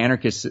in an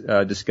anarchist,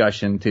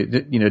 discussion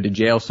to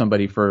jail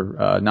somebody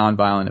for,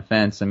 nonviolent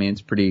offense. I mean,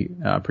 it's pretty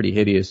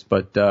hideous.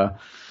 But,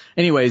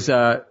 anyways,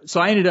 so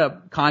I ended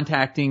up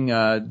contacting,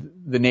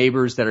 the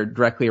neighbors that are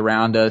directly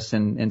around us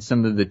and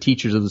some of the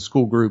teachers of the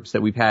school groups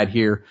that we've had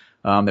here,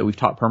 that we've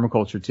taught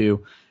permaculture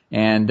to.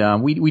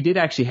 And, we did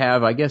actually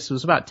have, I guess it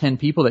was about 10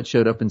 people that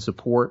showed up in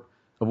support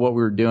of what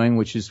we were doing,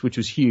 which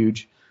was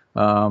huge.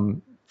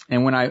 And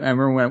when I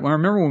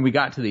remember when we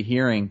got to the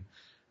hearing,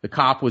 the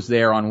cop was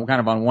there on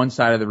one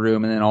side of the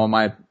room, and then all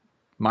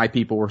my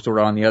people were sort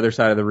of on the other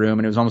side of the room,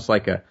 and it was almost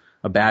like a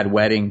bad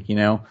wedding,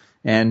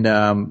 And,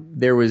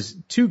 there was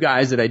two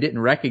guys that I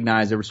didn't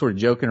recognize that were sort of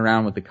joking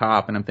around with the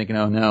cop, and I'm thinking,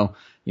 oh no,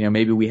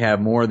 maybe we have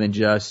more than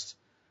just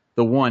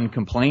the one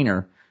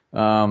complainer.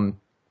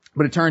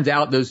 But it turns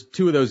out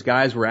two of those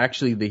guys were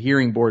actually the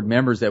hearing board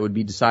members that would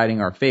be deciding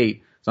our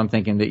fate. So I'm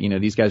thinking that,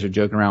 these guys are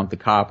joking around with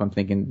the cop. I'm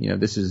thinking,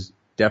 this is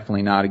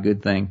definitely not a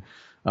good thing.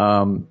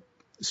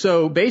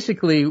 So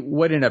basically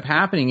what ended up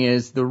happening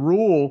is the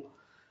rule,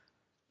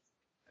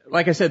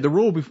 like I said, the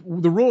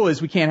rule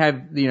is we can't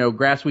have,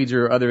 grass weeds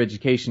or other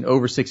vegetation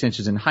over 6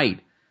 inches in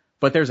height.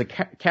 But there's a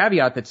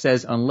caveat that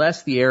says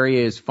unless the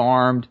area is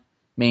farmed,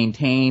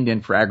 maintained,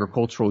 and for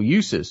agricultural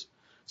uses.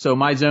 So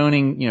my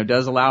zoning,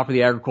 does allow for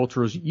the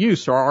agricultural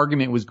use. So our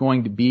argument was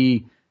going to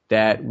be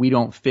that we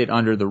don't fit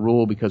under the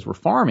rule because we're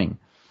farming.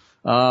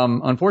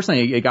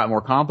 Unfortunately, it got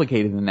more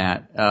complicated than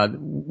that.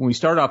 When we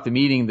started off the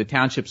meeting, the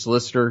township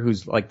solicitor,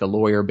 who's like the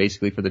lawyer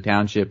basically for the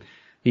township,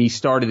 he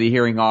started the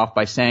hearing off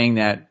by saying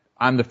that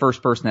I'm the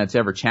first person that's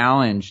ever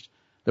challenged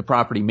the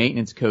property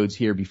maintenance codes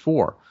here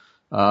before.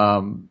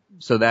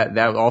 So that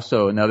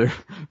also another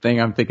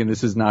thing I'm thinking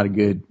this is not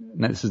good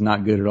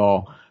at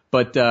all.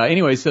 But,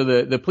 anyway, so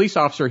the police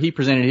officer, he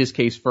presented his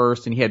case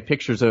first, and he had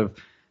pictures of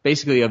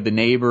the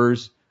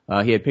neighbors.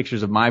 He had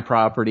pictures of my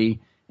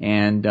property.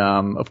 And,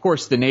 of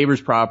course, the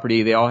neighbors'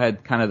 property, they all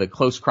had kind of the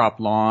close crop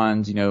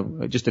lawns,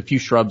 just a few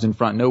shrubs in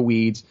front, no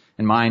weeds.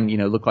 And mine,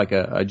 looked like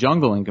a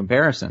jungle in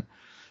comparison.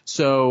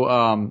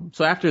 So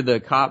after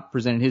the cop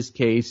presented his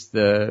case,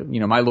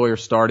 my lawyer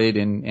started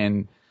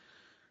and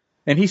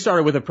he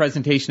started with a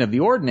presentation of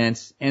the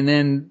ordinance. And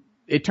then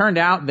it turned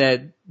out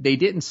that they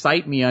didn't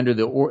cite me under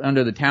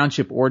the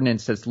township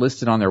ordinance that's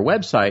listed on their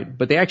website,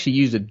 but they actually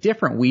used a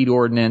different weed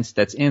ordinance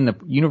that's in the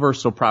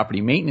Universal Property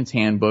Maintenance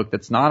Handbook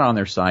that's not on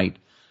their site.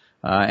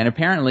 And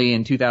apparently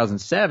in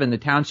 2007, the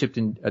township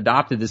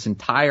adopted this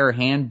entire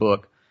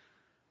handbook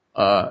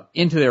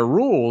into their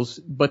rules,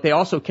 but they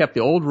also kept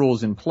the old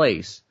rules in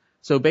place.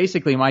 So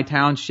basically my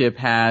township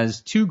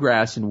has 2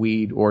 grass and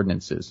weed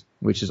ordinances,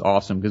 which is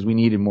awesome because we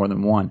needed more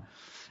than one.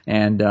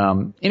 And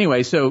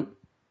anyway, so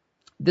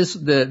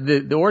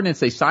the ordinance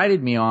they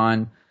cited me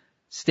on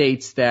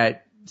states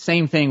that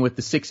same thing with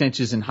the 6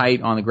 inches in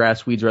height on the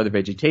grass, weeds, or other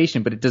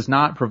vegetation, but it does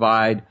not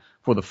provide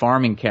for the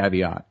farming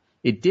caveat.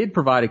 It did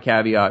provide a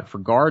caveat for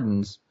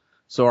gardens,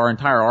 so our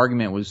entire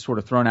argument was sort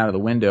of thrown out of the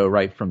window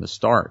right from the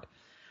start.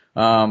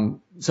 So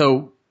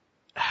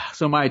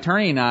my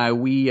attorney and I,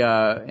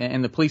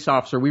 and the police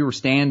officer, we were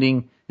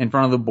standing in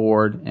front of the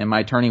board, and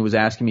my attorney was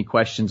asking me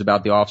questions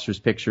about the officer's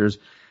pictures.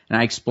 And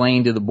I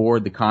explained to the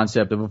board the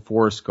concept of a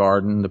forest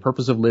garden, the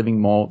purpose of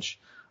living mulch.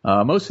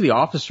 Most of the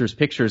officers'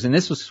 pictures, and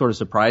this was sort of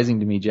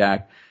surprising to me,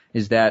 Jack,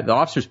 is that the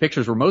officers'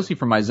 pictures were mostly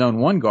from my Zone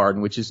 1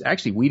 garden, which is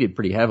actually weeded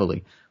pretty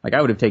heavily. Like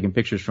I would have taken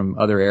pictures from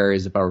other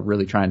areas if I were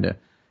really trying to,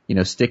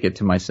 stick it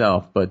to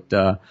myself. But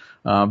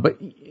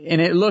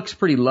it looks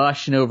pretty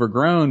lush and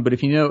overgrown, but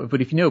if you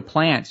know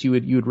plants, you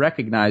would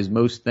recognize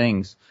most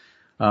things.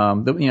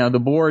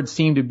 The board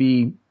seemed to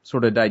be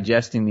sort of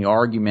digesting the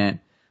argument.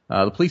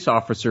 The police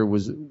officer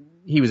was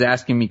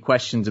asking me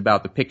questions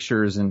about the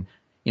pictures, and,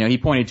 he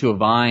pointed to a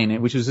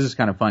vine, this is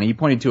kind of funny. He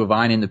pointed to a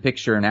vine in the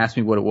picture and asked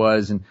me what it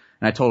was, and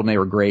I told him they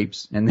were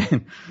grapes. And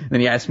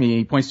then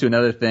he points to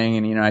another thing,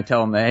 and, I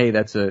tell him that, hey,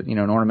 that's an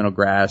ornamental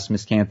grass,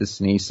 Miscanthus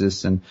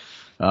sinensis. And,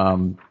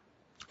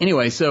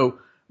 anyway, so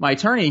my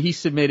attorney, he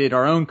submitted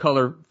our own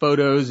color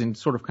photos and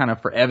sort of kind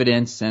of for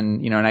evidence,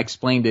 and, and I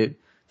explained it.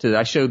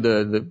 I showed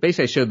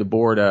the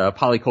board a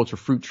polyculture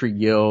fruit tree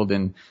guild,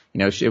 and,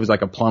 it was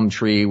like a plum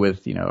tree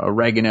with,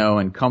 oregano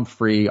and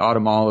comfrey,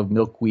 autumn olive,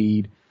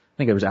 milkweed,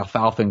 think there was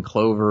alfalfa and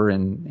clover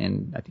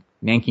and I think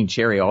Nanking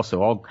cherry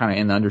also, all kind of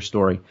in the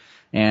understory.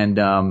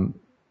 And,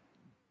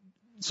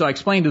 so I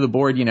explained to the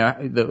board,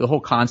 the whole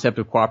concept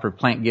of cooperative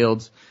plant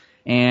guilds.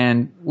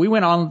 And we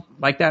went on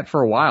like that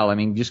for a while. I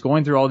mean, just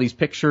going through all these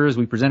pictures,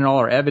 we presented all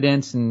our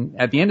evidence. And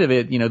at the end of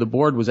it, the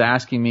board was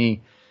asking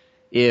me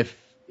if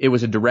it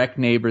was a direct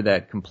neighbor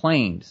that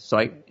complained. So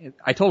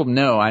I told them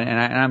no. And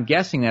I'm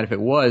guessing that if it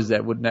was,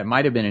 that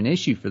might have been an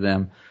issue for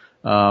them.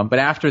 But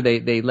after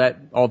they let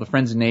all the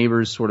friends and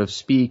neighbors sort of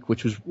speak,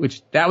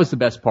 that was the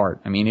best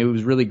part. I mean, it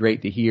was really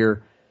great to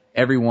hear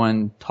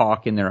everyone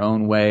talk in their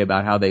own way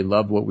about how they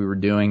loved what we were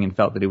doing and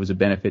felt that it was a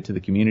benefit to the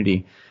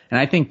community. And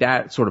I think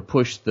that sort of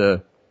pushed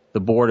the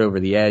board over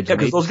the edge. Yeah,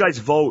 because those guys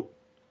vote.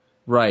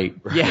 Right.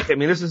 Yeah. I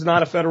mean, this is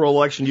not a federal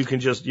election. You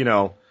can just,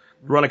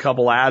 run a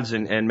couple ads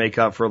and make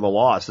up for the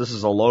loss. This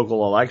is a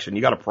local election.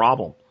 You got a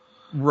problem.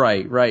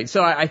 Right.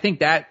 So I think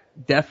that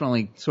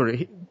definitely sort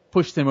of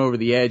pushed them over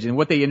the edge. And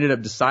what they ended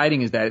up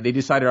deciding is that they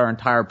decided our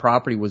entire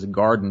property was a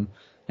garden,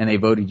 and they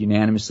voted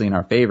unanimously in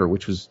our favor,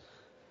 which was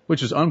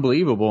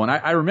unbelievable. And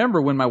I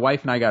remember when my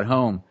wife and I got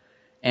home,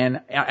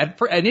 and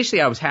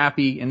initially I was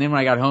happy, and then when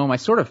I got home, I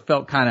sort of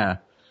felt kind of,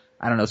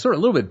 I don't know, sort of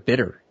a little bit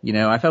bitter.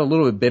 I felt a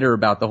little bit bitter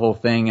about the whole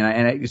thing,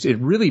 and it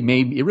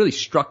really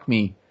struck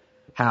me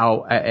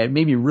how it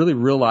made me really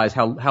realize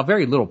how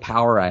very little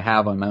power I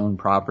have on my own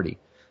property.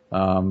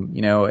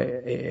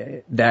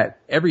 That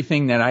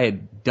everything that I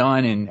had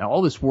done and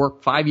all this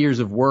work, 5 years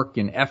of work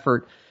and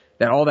effort,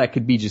 that all that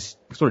could be just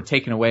sort of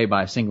taken away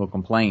by a single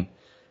complaint.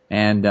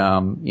 And,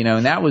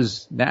 and that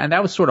was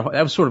sort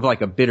of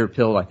like a bitter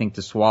pill, I think,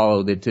 to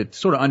swallow, to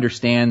sort of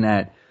understand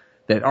that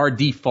our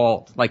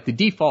default, like the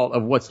default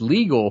of what's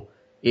legal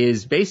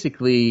is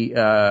basically,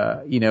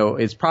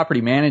 is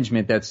property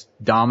management that's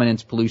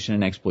dominance, pollution,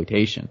 and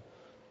exploitation.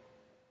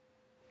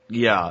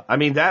 Yeah. I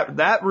mean,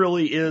 that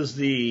really is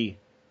the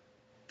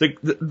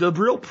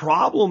real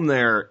problem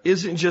there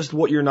isn't just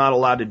what you're not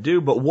allowed to do,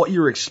 but what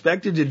you're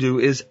expected to do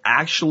is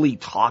actually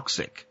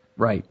toxic.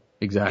 Right.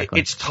 Exactly.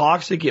 It's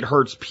toxic. It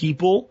hurts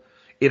people.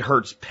 It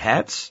hurts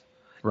pets.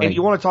 Right. And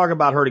you want to talk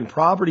about hurting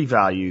property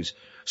values.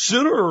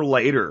 Sooner or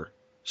later,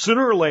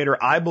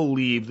 I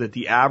believe that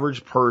the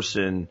average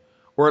person,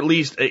 or at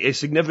least a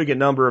significant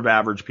number of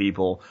average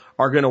people,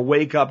 are going to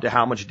wake up to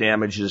how much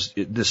damage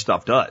this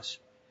stuff does.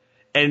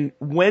 And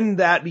when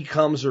that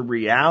becomes a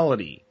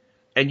reality,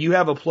 and you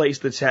have a place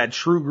that's had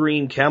true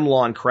green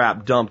Chemlon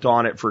crap dumped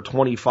on it for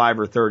 25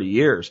 or 30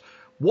 years,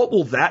 what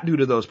will that do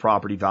to those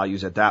property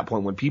values at that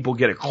point when people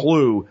get a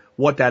clue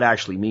what that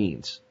actually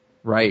means?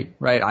 Right.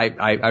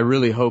 I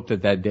really hope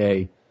that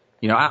day,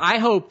 I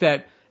hope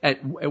that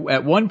at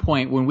one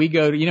point when we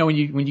go to, when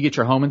you get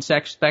your home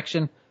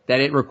inspection, that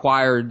it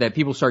required that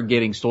people start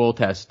getting soil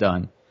tests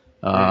done,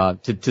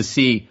 to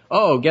see,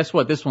 oh, guess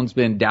what? This one's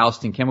been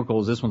doused in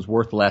chemicals. This one's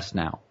worth less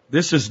now.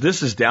 This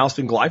is doused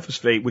in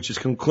glyphosate, which is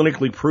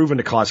clinically proven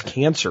to cause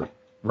cancer.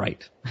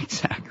 Right.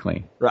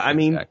 Exactly. Right. I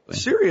mean,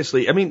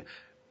 seriously,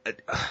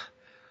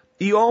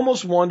 you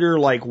almost wonder,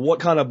 like,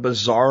 what kind of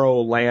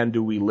bizarro land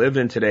do we live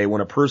in today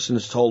when a person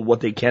is told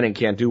what they can and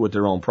can't do with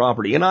their own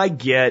property? And I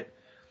get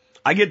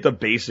the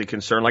basic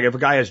concern. Like, if a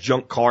guy has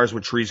junk cars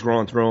with trees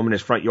growing through them in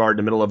his front yard in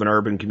the middle of an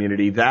urban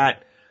community,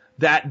 that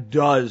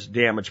does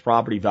damage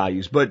property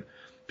values. But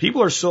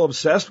people are so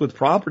obsessed with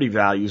property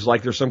values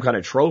like they're some kind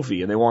of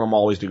trophy, and they want them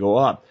always to go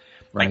up.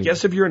 Right. I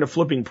guess if you're into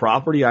flipping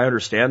property, I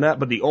understand that.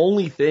 But the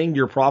only thing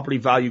your property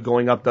value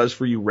going up does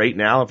for you right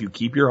now, if you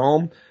keep your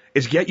home,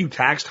 is get you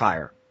taxed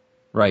higher.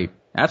 Right.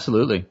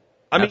 Absolutely.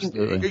 I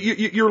mean,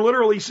 you're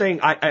literally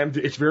saying,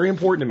 it's very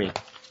important to me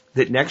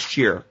that next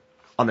year,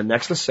 on the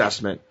next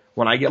assessment,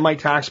 when I get my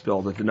tax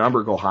bill, that the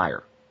number go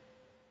higher.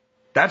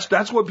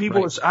 That's what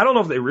people, right. I don't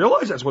know if they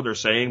realize that's what they're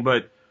saying,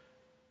 but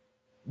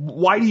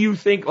why do you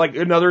think, like,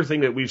 another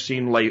thing that we've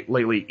seen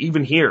lately,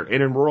 even here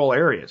and in rural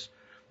areas,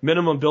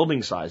 minimum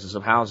building sizes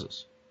of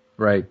houses.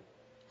 Right.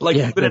 Like,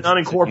 even in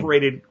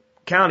unincorporated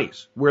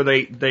counties where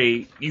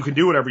you can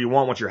do whatever you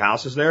want once your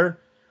house is there.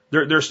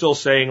 They're still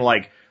saying,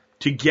 like,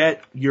 to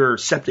get your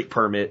septic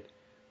permit,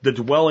 the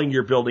dwelling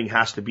you're building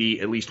has to be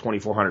at least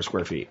 2,400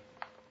 square feet.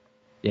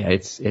 Yeah,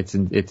 it's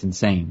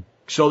insane.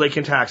 So they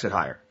can tax it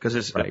higher because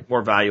it's a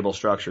more valuable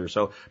structure.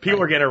 So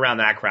people are getting around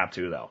that crap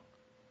too, though.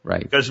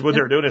 Right. Because what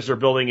they're doing is they're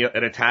building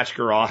an attached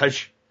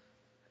garage.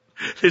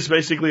 It's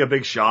basically a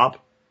big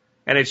shop,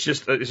 and it's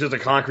just a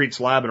concrete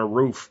slab and a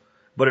roof,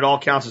 but it all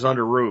counts as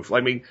under roof.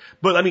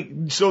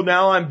 So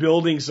now I'm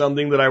building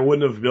something that I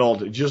wouldn't have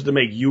built just to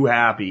make you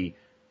happy.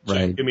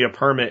 Right. Give me a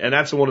permit, and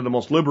that's one of the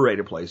most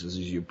liberated places,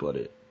 as you put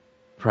it.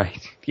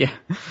 Right. Yeah.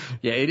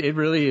 Yeah. It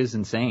really is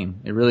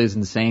insane. It really is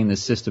insane, the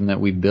system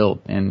that we've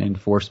built and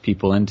forced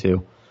people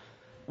into.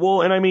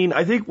 Well, and I mean,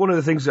 I think one of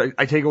the things that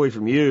I take away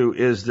from you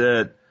is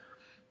that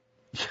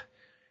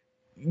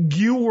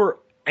you were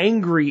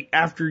angry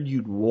after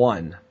you'd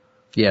won.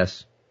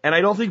 Yes. And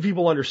I don't think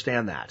people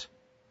understand that.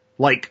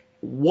 Like,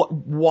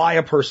 why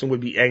a person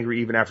would be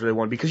angry even after they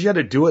won, because you had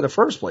to do it in the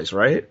first place,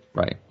 right?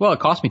 Right. Well, it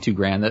cost me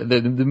 $2,000.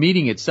 The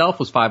meeting itself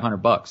was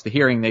 $500. The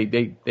hearing,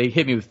 they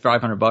hit me with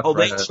 $500. Oh,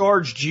 they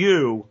charged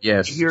you.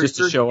 Yes, just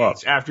to show up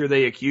after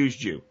they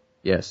accused you.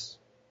 Yes.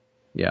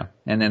 Yeah.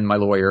 And then my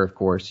lawyer, of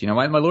course,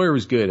 my lawyer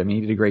was good. I mean,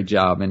 he did a great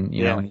job, and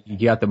you know,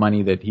 he got the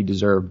money that he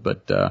deserved,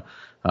 but that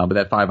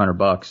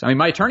 $500. I mean,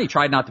 my attorney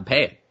tried not to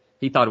pay it.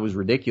 He thought it was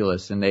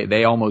ridiculous, and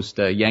they almost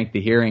yanked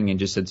the hearing and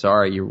just said,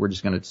 sorry, we're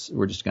just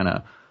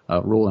gonna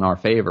rule in our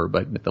favor.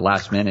 But at the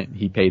last minute,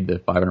 he paid the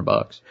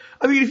 $500.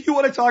 I mean, if you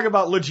want to talk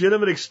about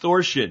legitimate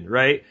extortion,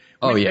 right?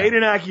 We made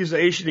an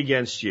accusation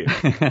against you,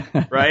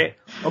 right?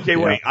 Okay,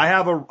 wait, I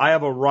have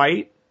a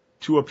right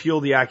to appeal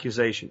the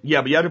accusation.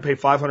 Yeah, but you have to pay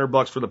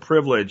 $500 for the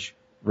privilege.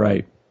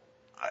 Right.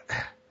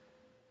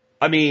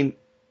 I mean,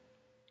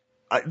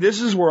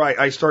 this is where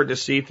I start to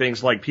see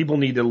things like people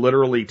need to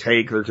literally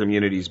take their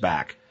communities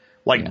back.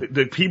 Like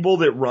the people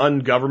that run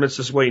governments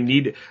this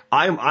way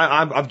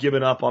I've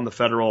given up on the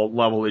federal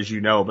level, as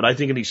you know, but I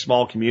think in these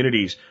small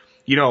communities,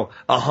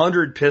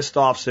 100 pissed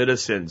off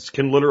citizens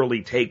can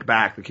literally take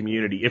back the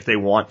community if they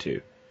want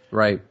to.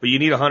 Right. But you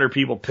need 100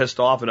 people pissed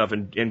off enough,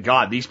 and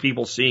God, these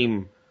people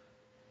seem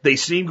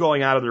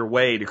going out of their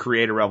way to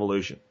create a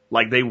revolution.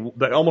 Like they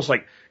almost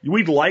like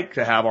we'd like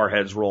to have our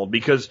heads rolled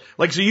because,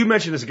 like, so you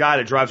mentioned this guy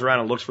that drives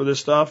around and looks for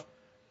this stuff.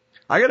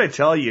 I got to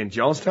tell you, in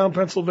Jonestown,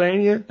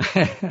 Pennsylvania,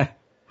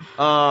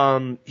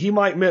 he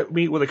might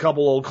meet with a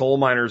couple old coal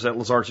miners at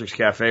Lazarchik's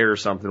Cafe or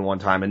something one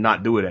time and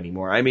not do it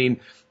anymore. I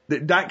mean,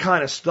 that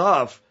kind of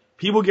stuff,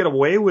 people get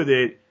away with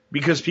it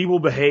because people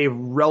behave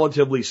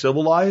relatively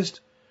civilized.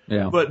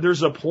 Yeah. But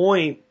there's a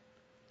point,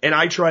 and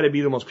I try to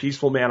be the most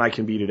peaceful man I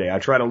can be today. I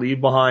try to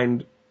leave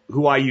behind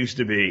who I used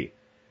to be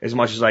as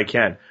much as I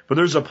can. But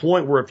there's a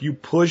point where if you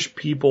push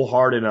people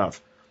hard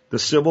enough, the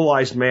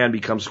civilized man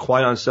becomes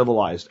quite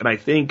uncivilized. And I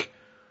think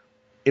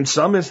in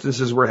some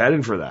instances we're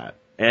heading for that.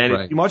 And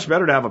It's much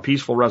better to have a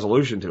peaceful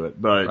resolution to it.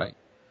 But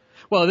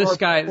well, this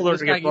guy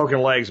get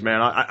broken legs,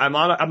 man. I'm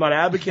not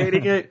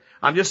advocating it.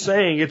 I'm just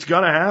saying it's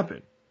gonna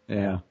happen.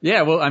 Yeah.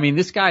 Yeah. Well, I mean,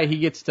 this guy, he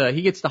gets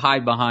to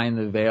hide behind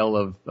the veil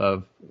of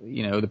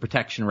the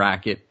protection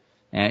racket.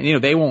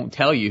 And, they won't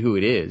tell you who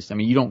it is. I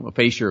mean, you don't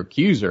face your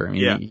accuser. I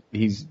mean,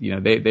 he's,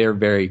 they're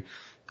very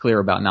clear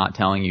about not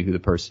telling you who the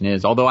person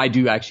is. Although I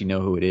do actually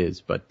know who it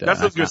is, but. That's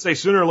what I was going to say.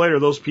 Sooner or later,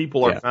 those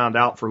people are found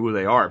out for who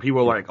they are. People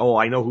are like, oh,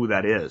 I know who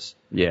that is.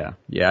 Yeah.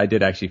 Yeah. I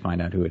did actually find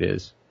out who it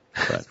is.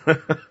 But.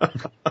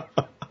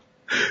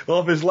 Well,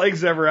 if his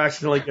legs ever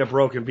accidentally get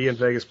broken, be in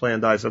Vegas playing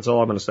dice. That's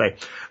all I'm going to say.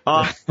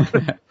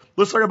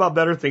 Let's talk about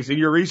better things. In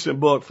your recent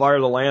book, Fire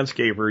the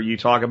Landscaper, you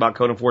talk about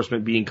code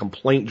enforcement being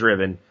complaint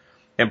driven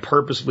and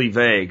purposefully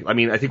vague. I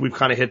mean, I think we've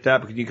kind of hit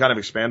that, but can you kind of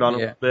expand on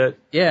it a bit?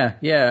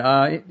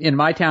 Yeah. In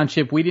my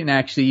township, we didn't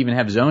actually even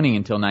have zoning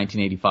until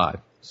 1985.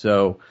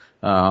 So,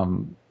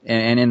 and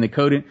in the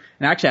code, and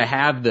actually I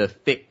have the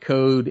thick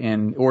code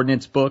and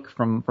ordinance book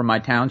from my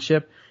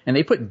township, and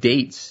they put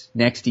dates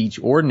next to each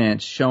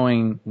ordinance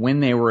showing when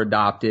they were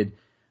adopted.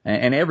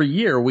 And every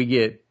year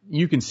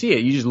you can see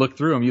it. You just look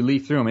through them, you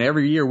leaf through them, and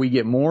every year we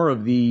get more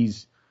of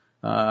these,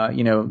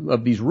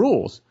 of these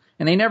rules.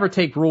 And they never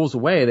take rules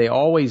away. They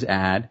always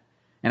add.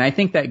 And I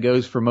think that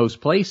goes for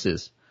most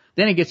places.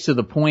 Then it gets to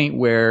the point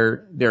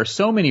where there are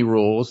so many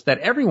rules that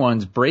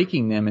everyone's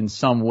breaking them in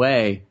some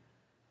way.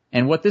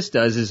 And what this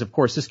does is, of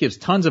course, this gives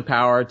tons of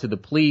power to the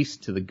police,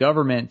 to the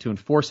government to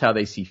enforce how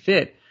they see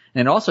fit.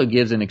 And it also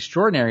gives an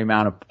extraordinary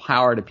amount of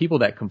power to people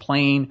that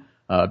complain,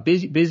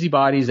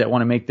 busybodies that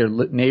want to make their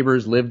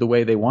neighbors live the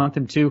way they want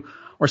them to,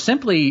 or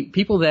simply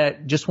people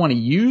that just want to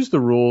use the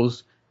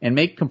rules and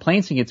make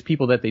complaints against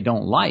people that they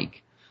don't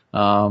like.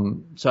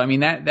 So I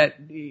mean that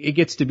it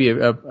gets to be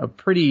a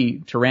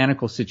pretty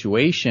tyrannical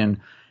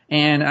situation.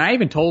 And I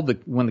even told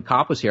when the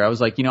cop was here, I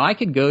was like, I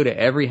could go to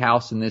every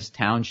house in this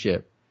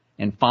township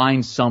and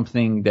find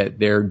something that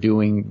they're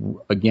doing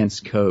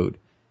against code.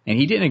 And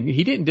he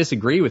didn't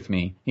disagree with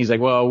me. He's like,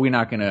 well, we're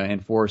not going to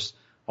enforce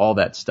all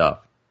that stuff.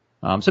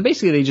 So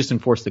basically they just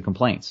enforce the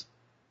complaints.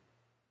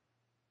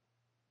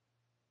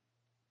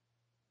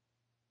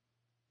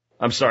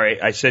 I'm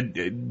sorry, I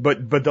said,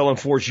 but they'll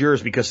enforce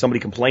yours because somebody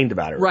complained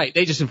about it. Right,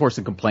 they just enforce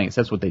the complaints.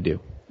 That's what they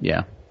do.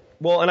 Yeah.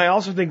 Well, and I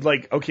also think,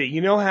 like, okay,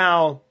 you know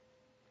how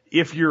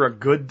if you're a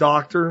good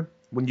doctor,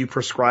 when you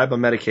prescribe a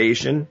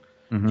medication,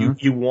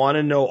 you want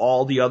to know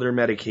all the other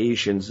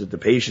medications that the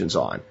patient's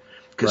on,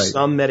 because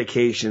some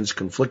medications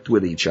conflict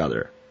with each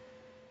other.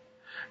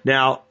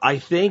 Now, I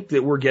think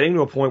that we're getting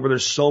to a point where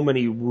there's so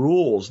many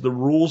rules, the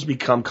rules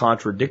become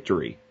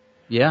contradictory.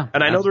 Yeah.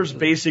 And I know there's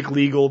basic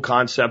legal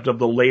concept of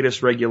the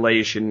latest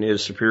regulation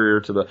is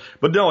superior to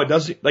but no, it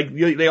doesn't, like,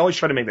 they always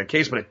try to make that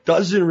case, but it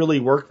doesn't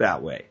really work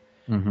that way.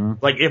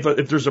 Like,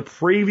 if there's a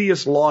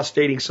previous law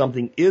stating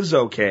something is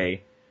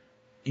okay,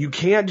 you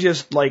can't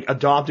just, like,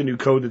 adopt a new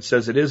code that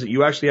says it isn't.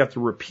 You actually have to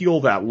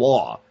repeal that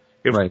law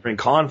if they're in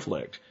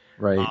conflict.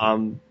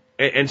 Right.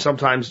 And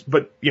sometimes,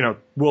 but,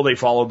 will they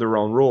follow their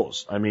own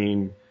rules? I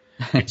mean,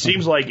 it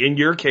seems like in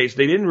your case,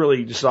 they didn't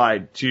really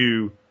decide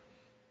to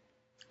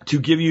to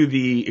give you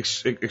the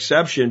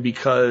exception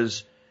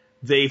because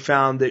they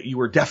found that you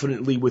were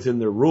definitely within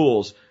their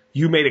rules.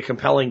 You made a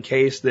compelling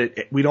case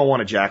that we don't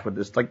want to jack with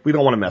this. Like, we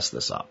don't want to mess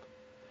this up.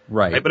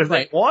 Right. But if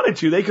they wanted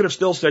to, they could have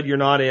still said you're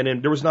not in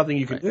and there was nothing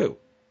you could do.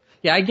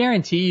 Yeah, I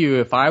guarantee you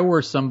if I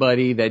were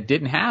somebody that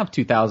didn't have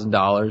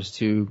 $2,000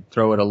 to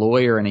throw at a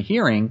lawyer in a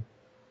hearing,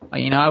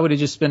 I would have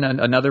just been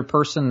another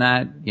person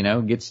that,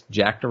 gets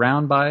jacked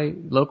around by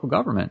local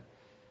government.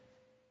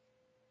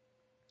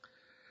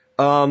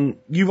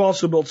 You've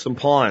also built some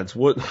ponds.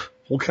 What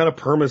kind of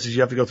permits did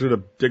you have to go through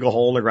to dig a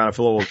hole in the ground and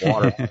fill it with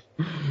water?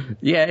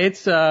 Yeah,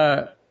 it's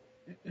the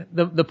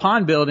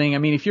pond building. I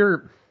mean,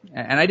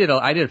 and I did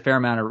a fair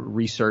amount of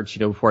research,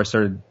 before I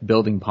started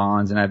building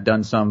ponds, and I've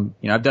done some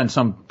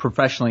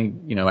professionally,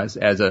 as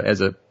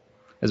a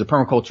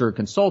permaculture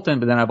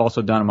consultant, but then I've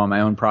also done them on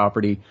my own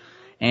property.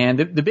 And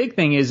the big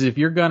thing is if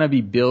you're going to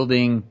be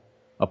building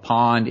a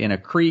pond in a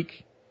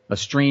creek, a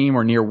stream,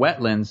 or near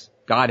wetlands,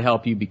 God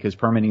help you, because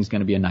permitting is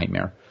going to be a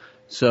nightmare.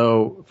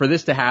 So for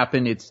this to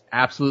happen, it's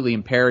absolutely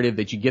imperative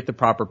that you get the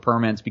proper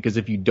permits, because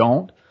if you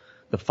don't,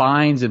 the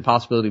fines and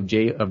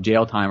possibility of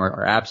jail time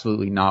are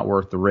absolutely not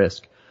worth the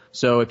risk.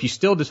 So if you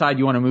still decide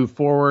you want to move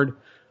forward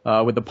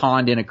with the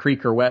pond in a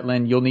creek or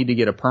wetland, you'll need to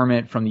get a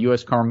permit from the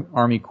U.S.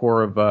 Army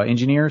Corps of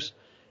Engineers,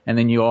 and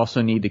then you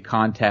also need to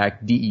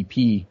contact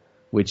DEP,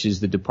 which is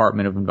the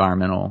Department of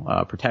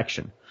Environmental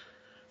Protection.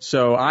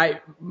 So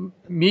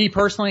me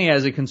personally,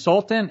 as a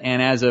consultant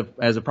and as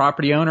a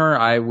property owner,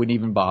 I wouldn't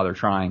even bother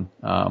trying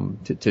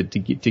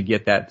to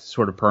get that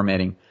sort of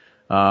permitting.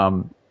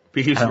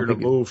 Be easier to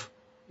move.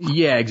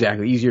 Yeah,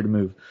 exactly. Easier to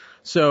move.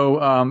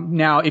 So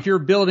now, if you're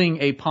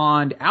building a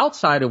pond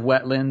outside of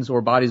wetlands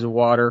or bodies of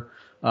water,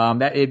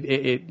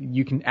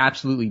 you can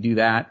absolutely do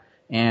that.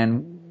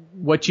 And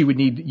what you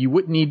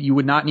would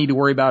not need to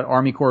worry about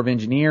Army Corps of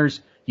Engineers.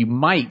 You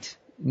might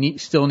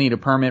still need a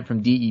permit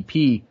from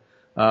DEP.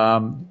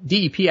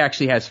 DEP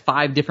actually has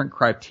 5 different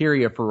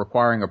criteria for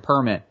requiring a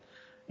permit.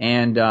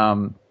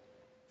 And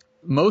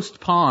most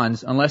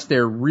ponds, unless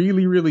they're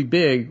really, really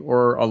big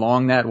or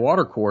along that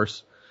water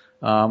course,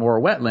 or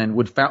a wetland,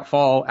 would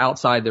fall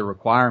outside their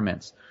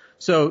requirements.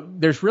 So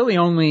there's really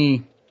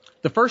only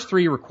the first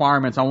 3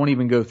 requirements. I won't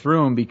even go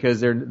through them because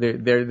they're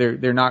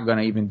not going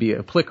to even be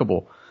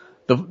applicable.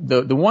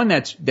 The one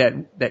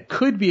that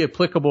could be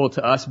applicable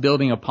to us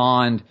building a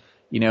pond,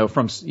 that's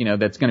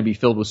going to be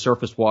filled with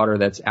surface water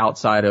that's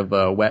outside of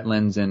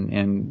wetlands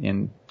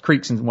and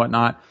creeks and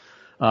whatnot.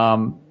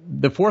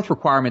 The 4th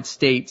requirement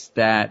states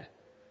that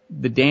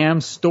the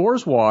dam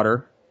stores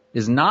water,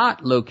 is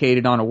not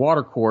located on a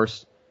water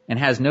course, and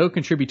has no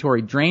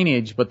contributory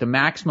drainage, but the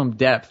maximum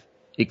depth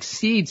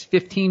exceeds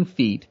 15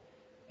 feet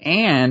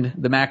and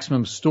the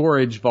maximum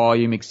storage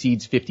volume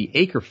exceeds 50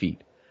 acre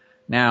feet.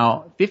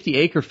 Now, 50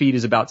 acre feet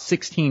is about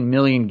 16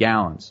 million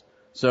gallons.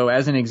 So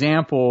as an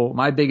example,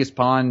 my biggest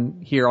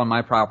pond here on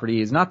my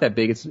property is not that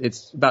big.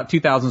 It's about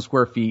 2,000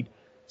 square feet,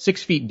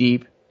 6 feet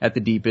deep at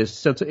the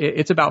deepest. So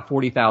it's about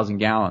 40,000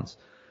 gallons.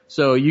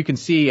 So you can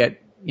see at,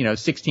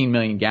 16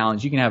 million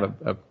gallons, you can have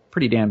a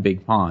pretty damn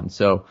big pond.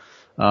 So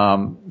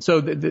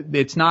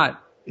it's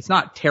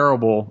not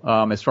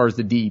terrible, as far as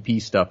the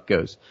DEP stuff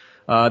goes.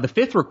 The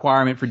 5th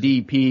requirement for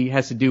DEP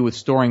has to do with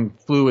storing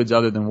fluids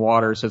other than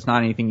water, so it's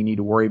not anything you need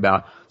to worry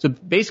about. So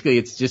basically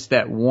it's just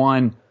that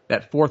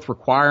 4th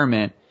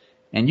requirement,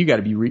 and you got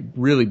to be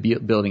really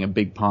building a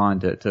big pond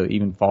to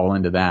even fall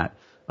into that.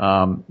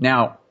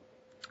 Now,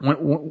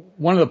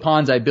 one of the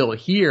ponds I built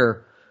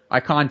here, I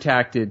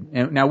contacted,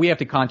 and now we have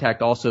to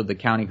contact also the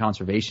county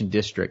conservation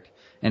district.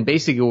 And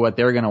basically what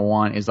they're going to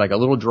want is like a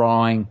little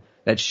drawing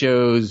that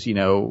shows,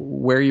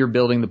 where you're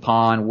building the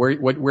pond, where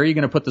you're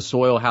going to put the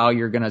soil, how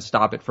you're going to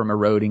stop it from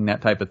eroding,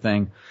 that type of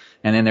thing.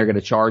 And then they're going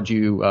to charge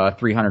you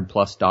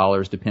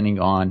 $300+ depending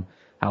on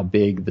how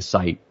big the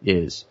site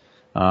is.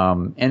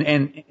 And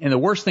the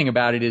worst thing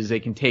about it is they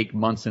can take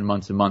months and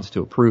months and months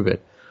to approve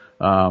it.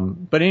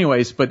 But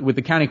with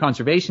the county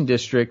conservation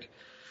district,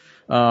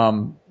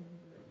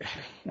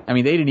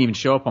 they didn't even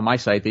show up on my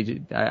site.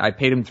 I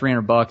paid them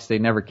 $300. They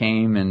never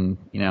came. And,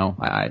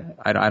 I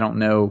don't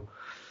know.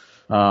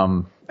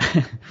 I'm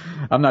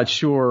not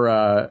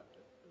sure,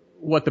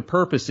 what the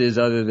purpose is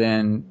other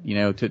than,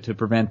 to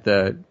prevent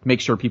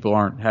make sure people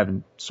aren't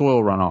having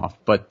soil runoff.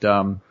 But,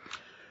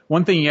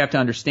 one thing you have to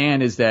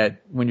understand is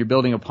that when you're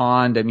building a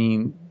pond,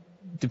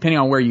 depending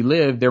on where you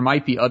live, there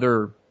might be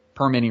other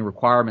permitting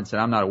requirements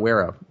that I'm not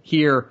aware of.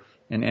 Here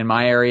in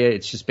my area,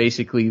 it's just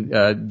basically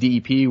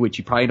DEP, which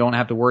you probably don't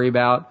have to worry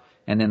about,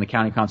 and then the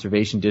county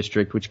conservation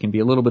district, which can be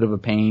a little bit of a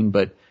pain,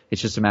 but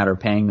it's just a matter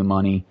of paying the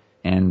money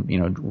and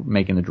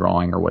making the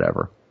drawing or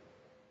whatever.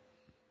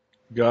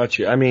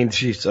 Gotcha.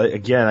 Geez,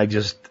 again, I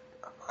just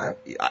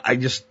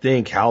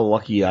think how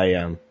lucky I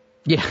am.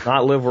 Yeah.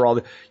 Not live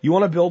where you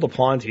want to build a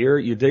pond here,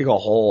 you dig a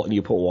hole and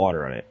you put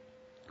water in it.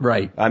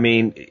 Right. Now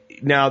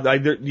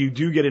you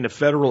do get into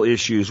federal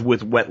issues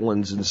with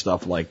wetlands and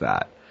stuff like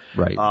that.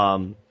 Right.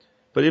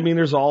 But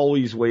there's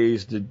always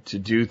ways to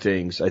do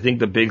things. I think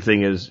the big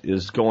thing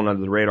is going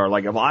under the radar.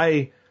 Like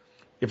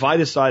if if I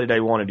decided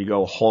I wanted to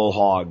go whole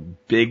hog,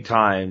 big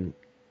time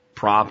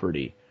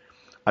property,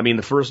 I mean,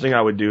 the first thing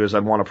I would do is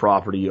I'd want a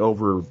property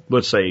over,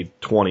 let's say,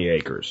 20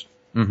 acres.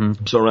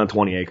 Mm-hmm. So around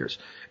 20 acres.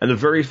 And the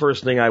very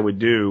first thing I would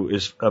do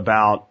is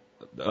about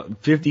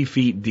 50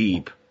 feet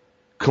deep,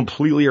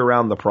 completely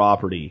around the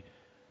property,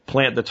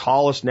 plant the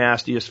tallest,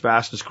 nastiest,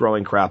 fastest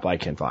growing crap I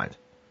can find.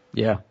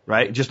 Yeah.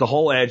 Right? Just the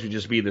whole edge would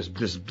just be this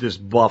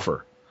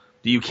buffer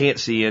that you can't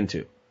see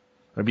into.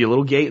 There'd be a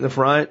little gate in the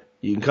front.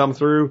 You can come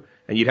through,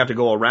 and you'd have to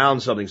go around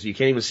something so you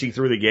can't even see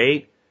through the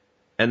gate,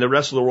 and the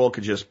rest of the world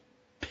could just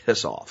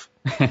piss off.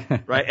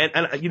 Right?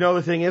 And you know,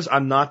 the thing is,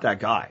 I'm not that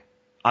guy.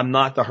 I'm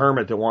not the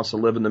hermit that wants to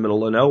live in the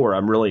middle of nowhere.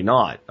 I'm really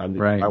not.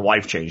 Right. My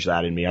wife changed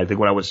that in me. I think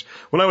when I was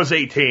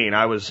 18,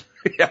 I was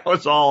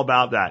all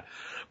about that.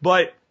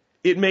 But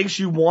it makes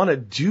you want to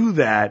do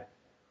that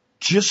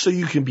just so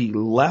you can be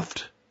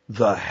left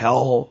the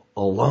hell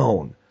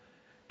alone.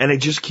 And it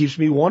just keeps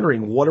me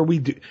wondering, what are we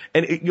doing?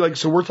 And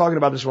so we're talking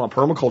about this from a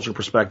permaculture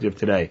perspective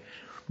today.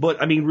 But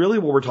I mean, really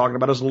what we're talking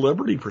about is a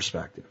liberty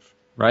perspective.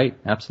 Right.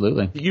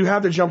 Absolutely. You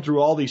have to jump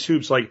through all these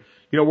hoops. Like,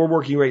 you know, we're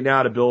working right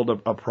now to build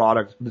a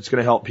product that's going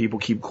to help people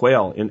keep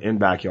quail in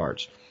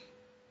backyards.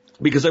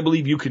 Because I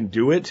believe you can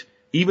do it,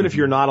 even if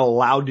you're not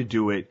allowed to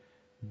do it.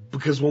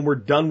 Because when we're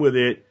done with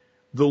it,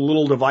 the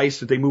little device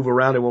that they move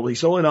around it will be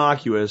so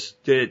innocuous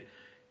that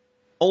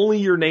only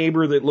your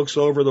neighbor that looks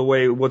over the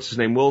way, what's his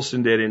name,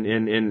 Wilson did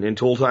in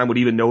Tool Time would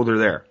even know they're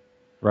there.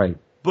 Right.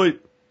 But,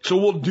 so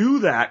we'll do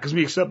that because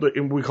we accept that,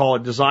 we call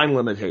it design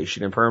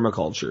limitation in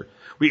permaculture.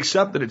 We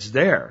accept that it's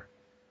there.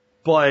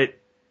 But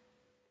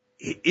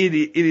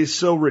it is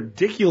so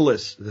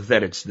ridiculous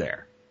that it's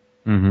there.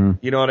 Mm-hmm.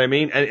 You know what I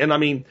mean? And I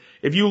mean,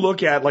 if you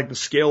look at like the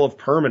scale of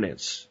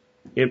permanence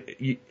and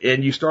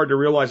you start to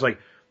realize, like,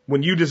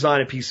 when you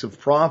design a piece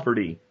of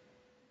property,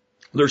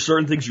 there's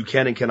certain things you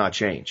can and cannot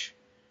change.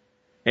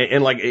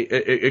 And like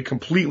a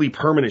completely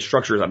permanent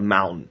structure is a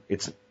mountain.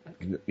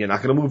 You're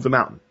not going to move the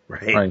mountain,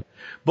 right? Right.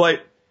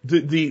 But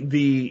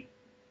the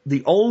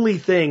only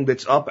thing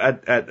that's up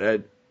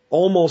at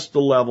almost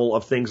the level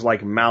of things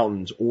like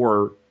mountains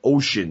or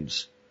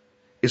oceans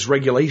is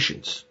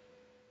regulations.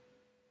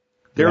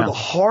 They're the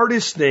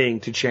hardest thing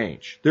to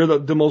change. They're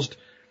the most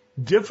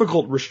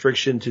difficult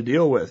restriction to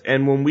deal with.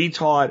 And when we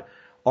taught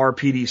our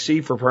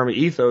PDC for Perma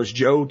Ethos,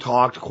 Joe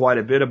talked quite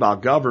a bit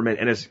about government,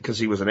 and because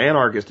he was an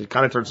anarchist, it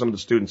kind of turned some of the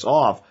students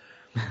off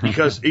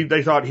because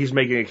they thought he's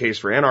making a case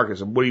for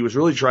anarchism. What he was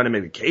really trying to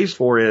make a case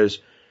for is,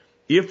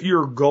 if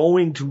you're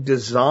going to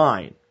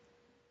design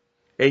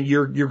and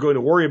you're going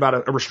to worry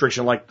about a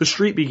restriction like the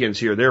street begins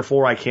here,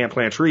 therefore I can't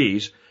plant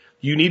trees,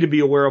 you need to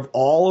be aware of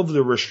all of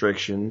the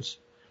restrictions.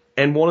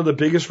 And one of the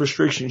biggest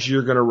restrictions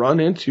you're going to run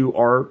into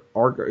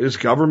is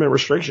government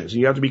restrictions. And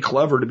you have to be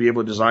clever to be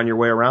able to design your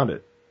way around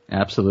it.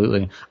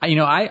 Absolutely. I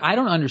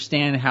don't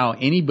understand how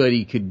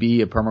anybody could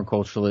be a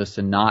permaculturalist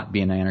and not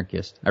be an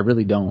anarchist. I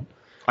really don't.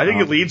 I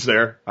think it leads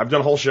there. I've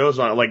done whole shows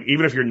on it. Like,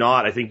 even if you're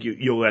not, I think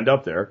you'll end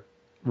up there.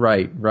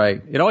 Right,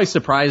 right. It always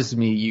surprises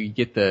me. You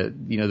get the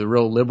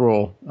real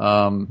liberal,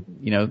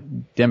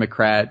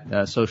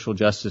 Democrat, social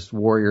justice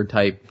warrior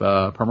type,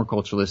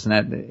 permaculturalist,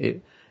 and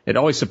that it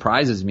always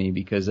surprises me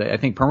because I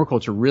think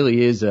permaculture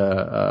really is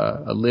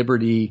a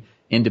liberty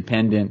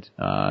independent,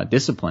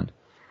 discipline.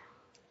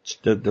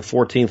 The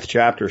 14th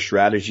chapter,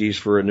 Strategies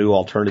for a New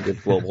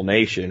Alternative Global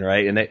Nation,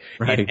 right? And it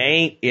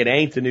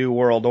ain't the New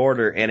World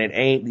Order, and it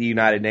ain't the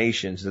United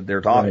Nations that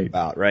they're talking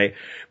about, right?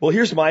 Well,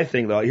 here's my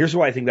thing, though. Here's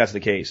why I think that's the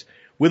case.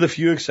 With a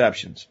few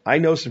exceptions. I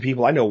know some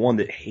people, I know one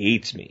that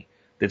hates me.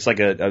 That's like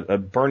a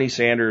Bernie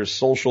Sanders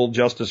social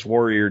justice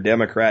warrior,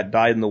 Democrat,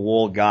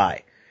 dyed-in-the-wool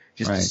guy.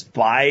 Just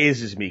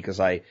despises me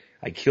because I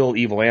kill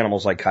evil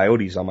animals like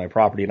coyotes on my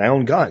property and I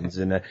own guns.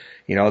 And,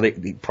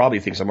 he probably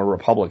thinks I'm a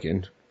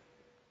Republican.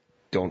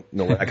 Don't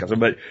know where that comes from,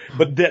 but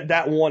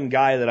that one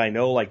guy that I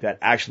know like that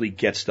actually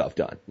gets stuff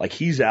done. Like,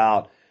 he's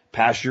out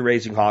pasture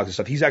raising hogs and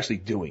stuff. He's actually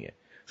doing it.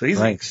 So he's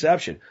an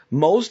exception.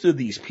 Most of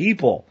these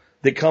people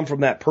that come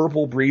from that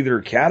purple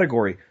breather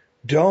category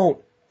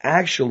don't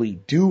actually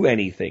do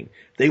anything.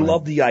 They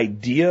love the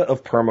idea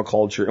of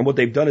permaculture, and what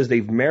they've done is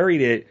they've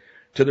married it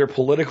to their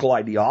political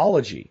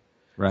ideology.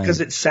 Right.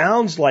 Because it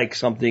sounds like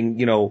something,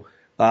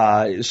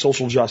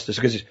 social justice,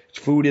 because it's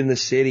food in the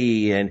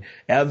city and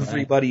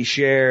everybody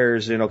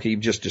shares, and you've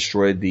just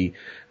destroyed the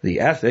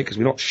ethic, because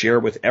we don't share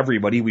with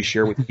everybody. We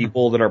share with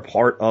people that are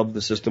part of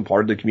the system,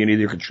 part of the community,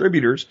 they're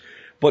contributors.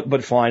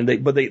 But fine,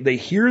 they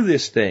hear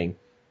this thing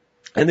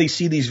and they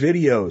see these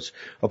videos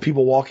of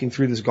people walking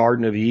through this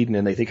Garden of Eden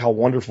and they think how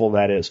wonderful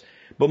that is.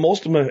 But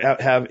most of them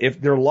have,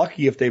 if they're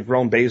lucky, if they've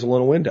grown basil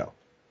in a window.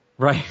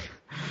 Right.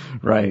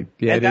 Right.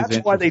 Yeah, and that's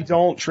why they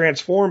don't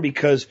transform,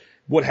 because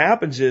what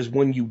happens is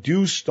when you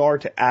do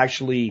start to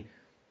actually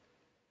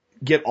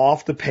get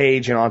off the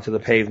page and onto the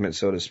pavement,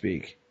 so to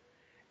speak,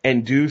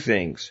 and do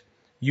things,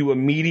 you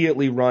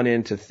immediately run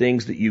into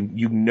things that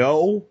you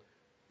know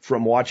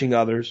from watching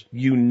others,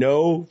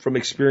 from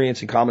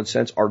experience and common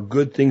sense are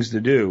good things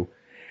to do.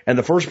 And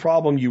the first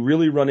problem you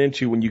really run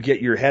into when you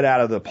get your head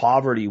out of the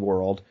poverty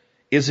world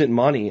isn't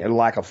money and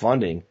lack of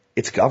funding.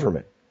 It's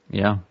government.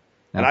 Yeah.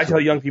 And I tell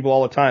young people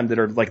all the time that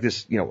are like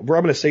this, you know, we're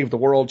going to save the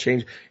world,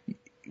 change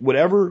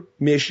whatever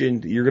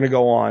mission that you're going to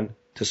go on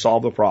to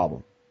solve the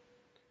problem.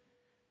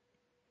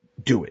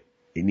 Do it.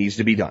 It needs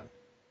to be done.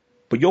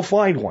 But you'll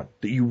find one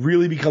that you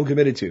really become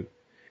committed to.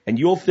 And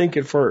you'll think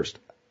at first,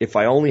 if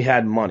I only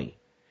had money.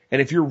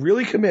 And if you're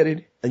really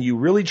committed and you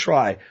really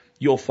try,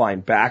 you'll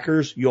find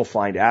backers, you'll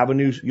find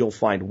avenues, you'll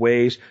find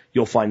ways,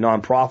 you'll find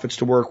nonprofits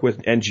to work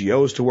with,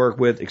 NGOs to work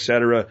with,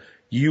 etc.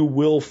 You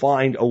will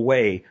find a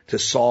way to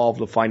solve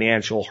the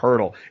financial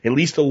hurdle, at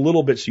least a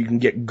little bit so you can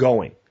get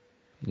going.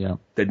 Yeah.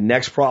 The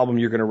next problem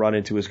you're going to run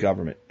into is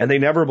government. And they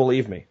never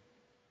believe me.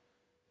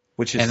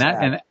 Which is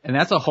sad. And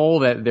that's a hole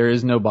that there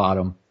is no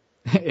bottom.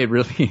 It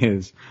really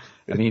is.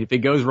 I mean, if it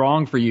goes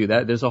wrong for you,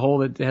 there's a hole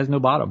that has no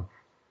bottom.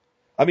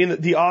 I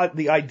mean, the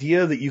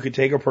idea that you could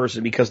take a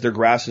person because their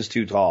grass is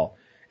too tall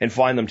and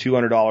fine them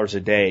 $200 a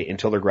day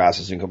until their grass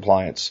is in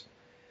compliance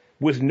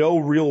with no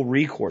real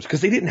recourse,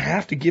 because they didn't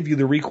have to give you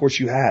the recourse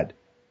you had.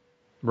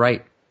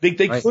 Right. They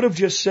could have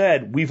just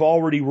said, we've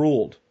already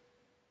ruled.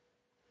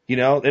 You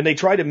know, and they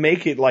try to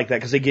make it like that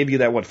because they give you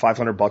that, what,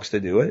 $500 to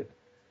do it?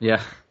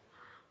 Yeah.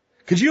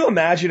 Could you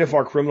imagine if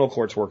our criminal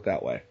courts worked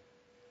that way?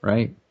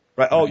 Right.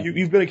 Right. Oh,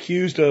 you've been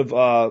accused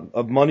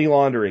of money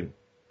laundering.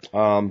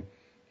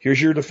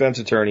 Here's your defense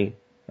attorney,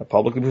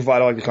 publicly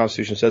provided like the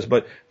Constitution says,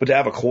 but to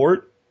have a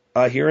court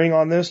hearing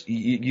on this,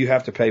 you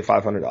have to pay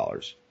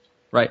 $500.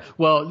 Right.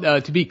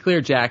 Well, to be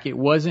clear, Jack, it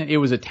was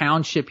a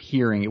township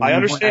hearing. I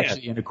understand.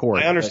 Actually in a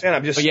court. I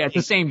understand. But yeah, it's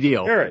the same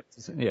deal. Compare it.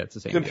 Yeah, it's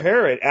the same.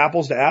 Compare it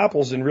apples to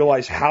apples and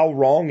realize how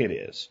wrong it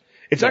is.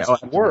 It's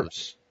actually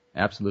worse.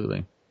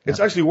 Absolutely. It's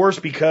actually worse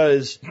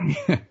because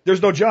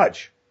there's no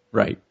judge.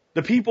 Right.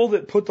 The people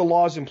that put the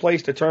laws in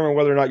place determine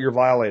whether or not you're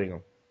violating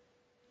them.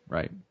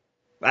 Right.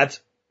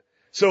 That's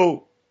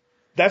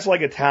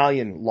like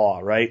Italian law,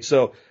 right?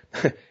 So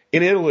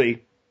in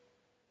Italy,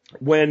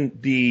 when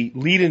the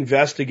lead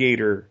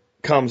investigator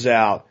comes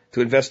out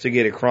to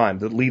investigate a crime,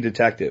 the lead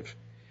detective,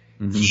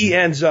 he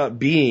ends up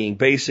being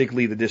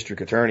basically the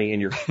district attorney in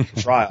your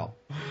trial.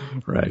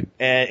 Right.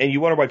 And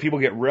you wonder why people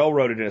get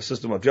railroaded in a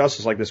system of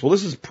justice like this. Well,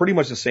 this is pretty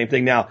much the same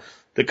thing. Now,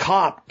 the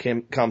cop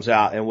comes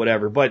out and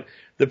whatever, but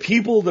the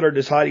people that are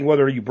deciding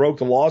whether you broke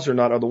the laws or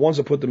not are the ones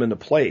that put them into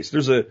place.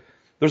 There's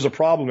a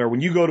problem there.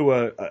 When you go to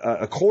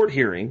a court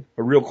hearing,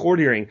 a real court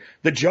hearing,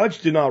 the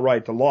judge did not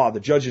write the law. The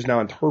judge is now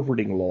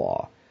interpreting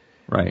law.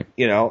 Right.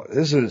 You know,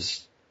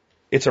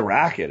 it's a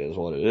racket is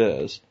what it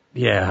is.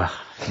 Yeah.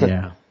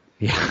 Yeah.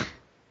 Yeah.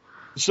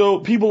 So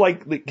people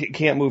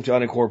can't move to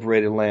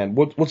unincorporated land.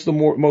 What's the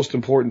most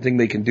important thing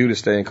they can do to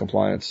stay in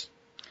compliance?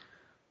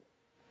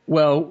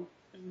 Well,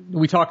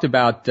 we talked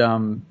about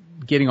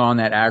getting on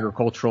that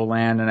agricultural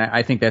land, and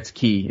I think that's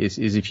key.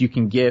 Is if you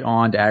can get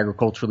on to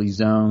agriculturally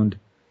zoned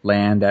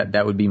land,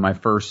 that would be my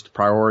first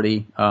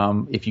priority.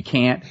 If you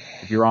can't,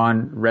 if you're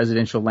on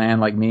residential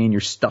land like me and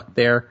you're stuck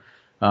there,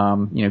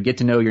 get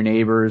to know your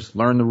neighbors,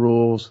 learn the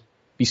rules,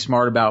 be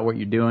smart about what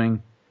you're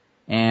doing,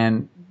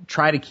 and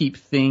try to keep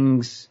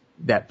things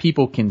that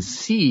people can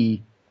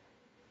see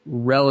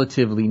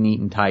relatively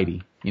neat and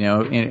tidy.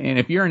 And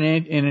if you're in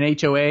an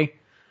HOA,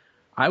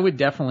 I would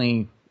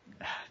definitely,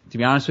 to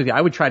be honest with you,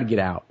 I would try to get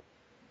out,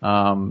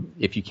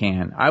 if you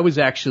can. I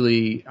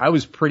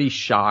was pretty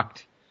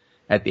shocked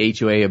at the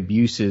HOA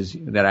abuses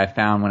that I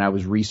found when I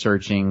was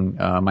researching,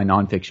 my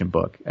nonfiction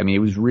book. I mean, it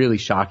was really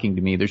shocking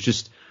to me.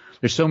 There's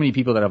so many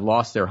people that have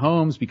lost their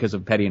homes because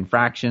of petty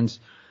infractions.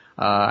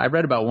 I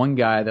read about one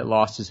guy that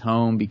lost his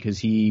home because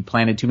he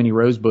planted too many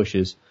rose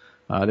bushes.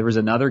 There was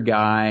another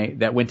guy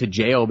that went to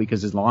jail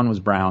because his lawn was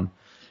brown.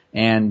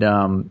 And,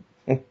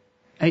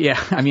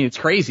 yeah, I mean, it's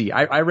crazy.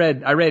 I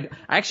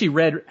actually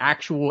read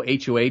actual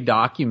HOA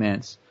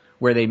documents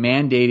where they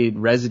mandated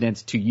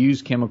residents to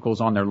use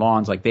chemicals on their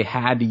lawns. Like they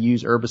had to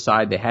use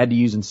herbicide, they had to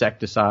use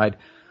insecticide.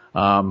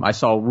 I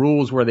saw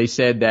rules where they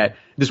said that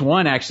this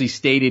one actually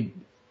stated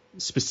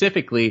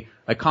specifically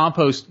a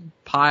compost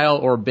pile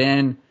or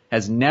bin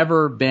has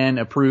never been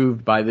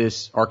approved by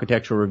this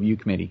architectural review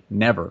committee.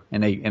 Never.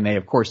 And they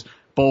of course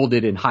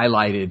bolded and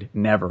highlighted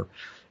never.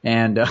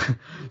 And,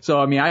 so,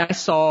 I mean, I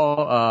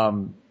saw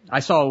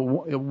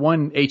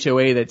one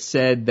HOA that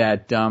said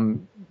that,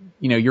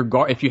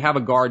 if you have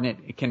a garden,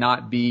 it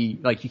cannot be,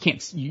 like,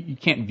 you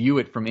can't view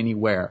it from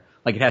anywhere.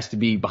 Like, it has to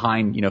be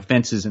behind,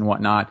 fences and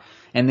whatnot.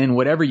 And then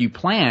whatever you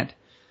plant,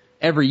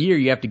 every year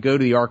you have to go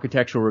to the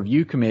architectural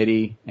review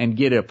committee and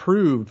get it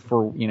approved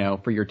for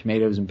your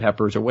tomatoes and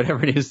peppers or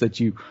whatever it is that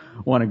you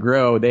want to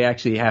grow. They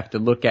actually have to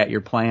look at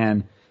your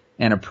plan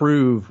and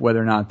approve whether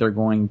or not they're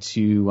going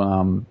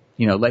to,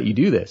 let you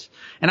do this.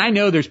 And I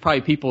know there's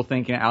probably people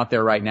thinking out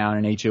there right now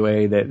in an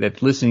HOA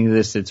that's listening to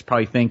this, that's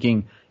probably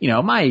thinking,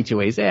 my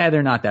HOAs,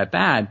 they're not that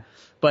bad.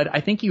 But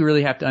I think you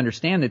really have to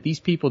understand that these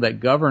people that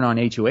govern on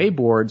HOA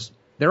boards,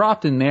 they're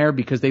often there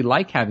because they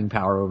like having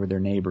power over their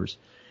neighbors.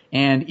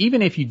 And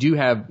even if you do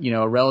have,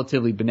 a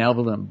relatively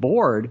benevolent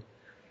board,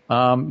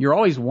 you're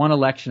always one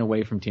election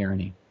away from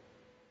tyranny.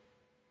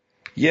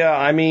 Yeah,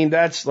 I mean,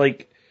 that's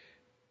like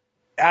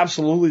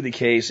absolutely the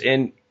case.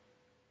 And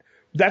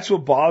that's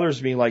what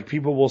bothers me. Like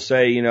people will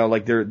say, you know,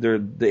 like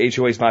the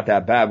HOA is not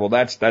that bad. Well,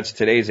 that's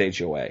today's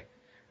HOA,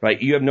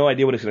 right? You have no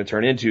idea what it's going to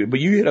turn into, but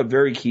you hit a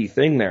very key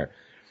thing there.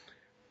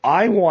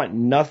 I want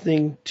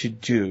nothing to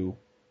do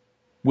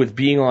with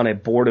being on a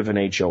board of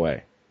an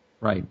HOA.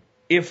 Right.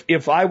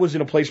 If I was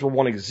in a place where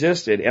one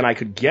existed and I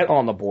could get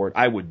on the board,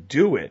 I would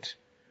do it.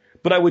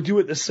 But I would do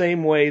it the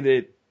same way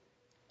that,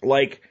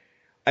 like,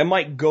 I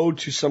might go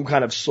to some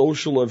kind of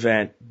social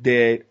event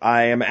that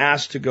I am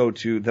asked to go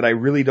to that I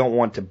really don't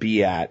want to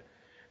be at,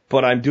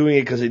 but I'm doing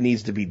it because it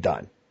needs to be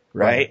done,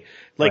 right?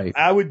 Like, right.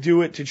 I would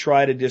do it to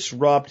try to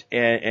disrupt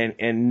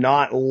and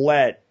not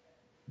let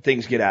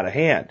things get out of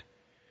hand.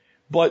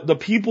 But the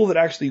people that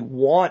actually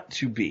want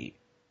to be,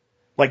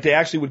 like they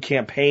actually would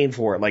campaign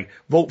for it, like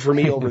vote for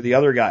me over the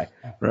other guy.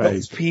 Right.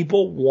 Those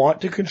people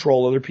want to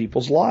control other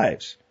people's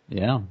lives.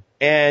 Yeah.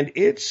 And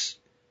it's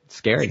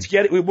scary.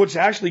 What's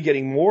actually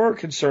getting more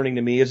concerning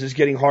to me is it's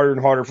getting harder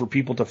and harder for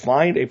people to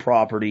find a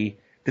property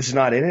that's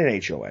not in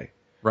an HOA.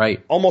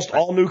 Right. Almost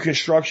all new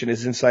construction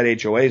is inside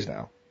HOAs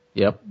now.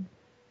 Yep.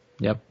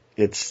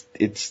 It's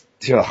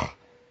ugh.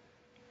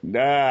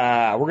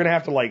 Nah, we're going to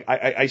have to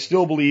I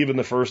still believe in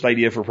the first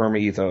idea for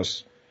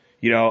perma-ethos.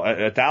 You know,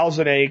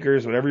 1,000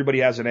 acres, when everybody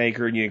has an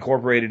acre and you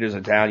incorporate it as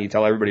a town, you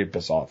tell everybody to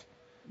piss off.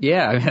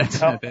 Yeah,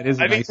 that is.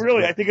 I mean,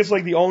 really, I think it's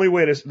like the only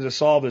way to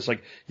solve this.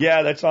 Like,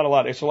 yeah, that's not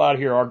allowed. It's allowed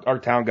here. Our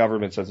town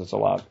government says it's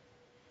allowed.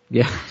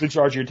 Yeah. Who's in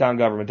charge of your town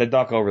government? That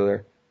duck over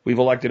there. We've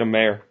elected a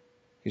mayor.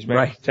 He's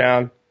mayor of the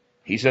town.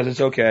 He says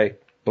it's okay,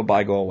 but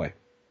go away.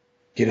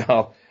 You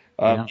know,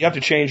 you have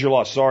to change your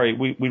laws. Sorry,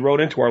 we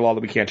wrote into our law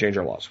that we can't change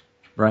our laws.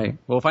 Right.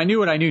 Well, if I knew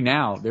what I knew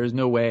now, there's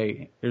no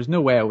way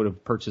I would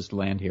have purchased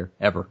land here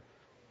ever.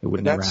 It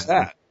would never happen.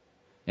 That's that.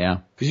 Yeah.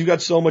 Because you've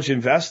got so much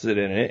invested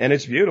in it, and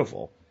it's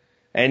beautiful.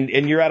 And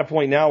you're at a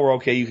point now where,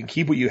 okay, you can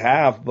keep what you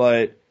have,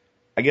 but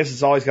I guess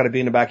it's always got to be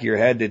in the back of your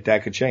head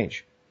that could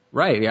change.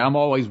 Right. Yeah. I'm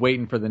always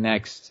waiting for the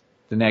next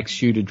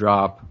shoe to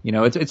drop. You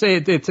know,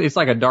 it's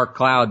like a dark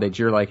cloud that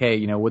you're like, hey,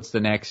 you know, what's the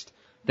next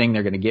thing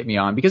they're going to get me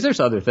on? Because there's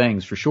other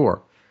things for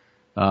sure.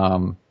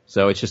 So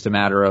it's just a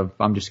matter of,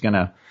 I'm just going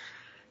to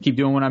keep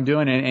doing what I'm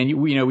doing. And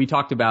you know, we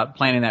talked about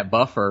planting that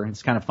buffer.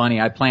 It's kind of funny.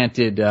 I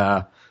planted,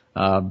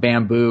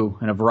 bamboo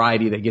and a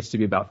variety that gets to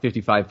be about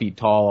 55 feet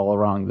tall all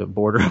along the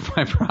border of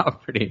my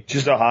property.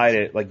 Just to hide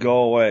it, like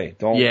go away.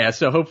 Don't. Yeah.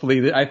 So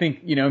hopefully, I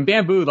think, you know, in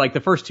bamboo, like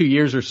the first 2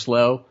 years are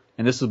slow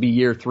and this will be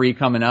year 3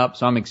 coming up.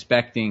 So I'm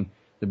expecting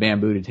the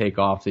bamboo to take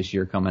off this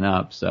year coming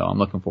up. So I'm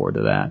looking forward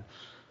to that.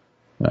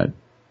 But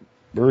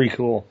very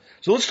cool.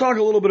 So let's talk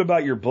a little bit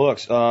about your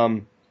books.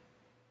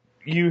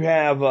 You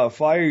have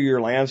Fire Your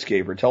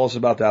Landscaper. Tell us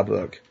about that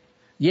book.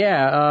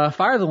 Yeah.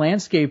 Fire the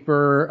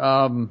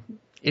Landscaper.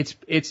 It's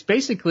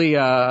basically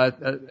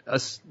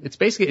it's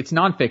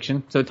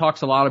nonfiction, so it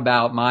talks a lot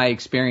about my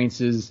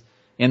experiences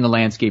in the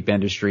landscape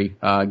industry.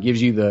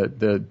 Gives you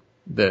the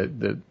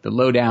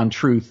lowdown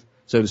truth,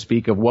 so to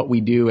speak, of what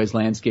we do as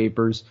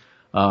landscapers.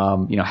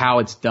 You know, how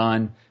it's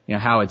done, you know,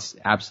 how it's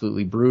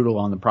absolutely brutal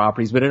on the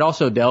properties, but it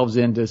also delves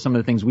into some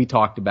of the things we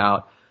talked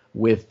about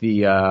with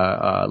the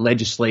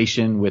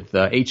legislation, with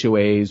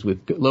HOAs,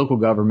 with local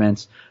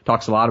governments.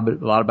 Talks a lot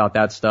about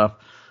that stuff.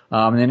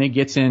 And then it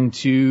gets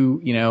into,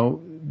 you know,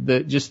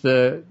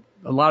 a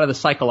lot of the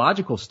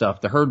psychological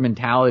stuff, the herd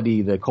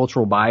mentality, the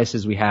cultural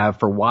biases we have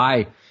for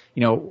why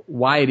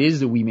it is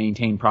that we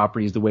maintain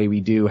properties the way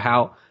we do,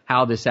 how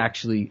this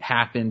actually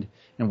happened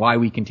and why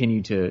we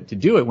continue to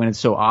do it when it's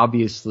so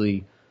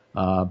obviously,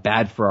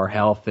 bad for our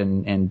health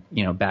and,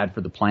 you know, bad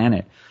for the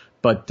planet.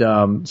 But,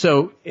 and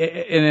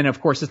then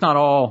of course it's not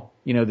all,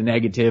 you know, the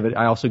negative.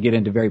 I also get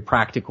into very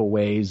practical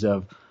ways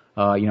of,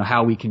 you know,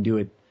 how we can do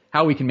it,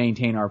 how we can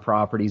maintain our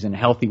properties in a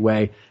healthy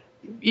way,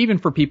 even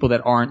for people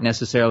that aren't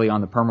necessarily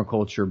on the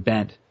permaculture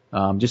bent,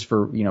 just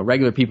for, you know,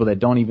 regular people that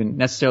don't even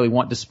necessarily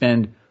want to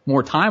spend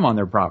more time on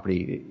their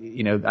property.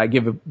 You know, I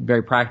give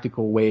very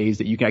practical ways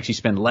that you can actually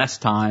spend less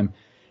time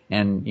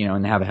and, you know,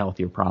 and have a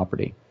healthier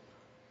property.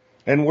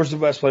 And where's the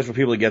best place for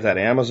people to get that?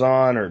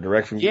 Amazon or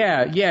direct from you?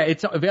 Yeah,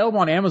 it's available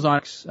on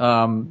Amazon.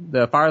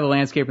 The Fire the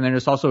Landscape, and then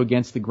there's also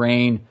Against the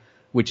Grain,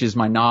 which is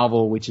my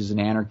novel, which is an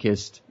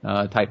anarchist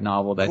type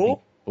novel that I think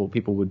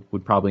people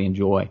would probably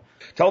enjoy.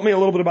 Tell me a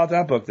little bit about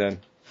that book then.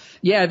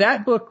 Yeah,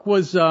 that book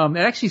was it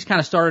actually kind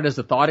of started as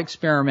a thought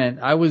experiment.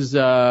 I was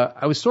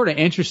sort of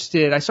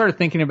interested. I started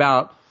thinking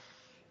about,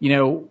 you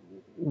know,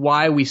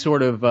 why we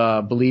sort of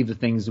believe the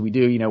things that we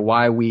do, you know,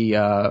 why we you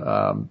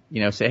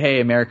know, say,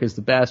 hey, America's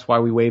the best, why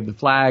we wave the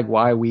flag,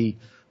 why we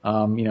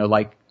you know,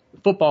 like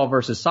football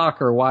versus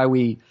soccer, why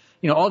we,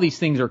 you know, all these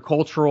things are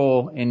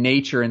cultural in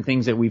nature and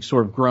things that we've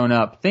sort of grown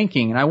up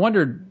thinking. And I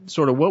wondered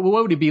sort of what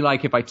would it be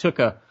like if I took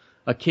a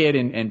kid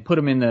and put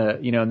him in the,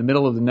 you know, in the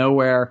middle of the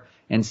nowhere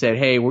and said,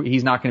 hey,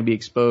 he's not going to be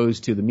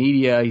exposed to the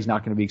media, he's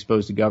not going to be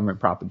exposed to government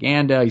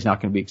propaganda, he's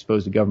not going to be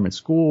exposed to government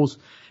schools,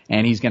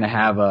 and he's going to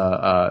have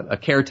a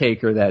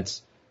caretaker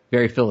that's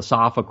very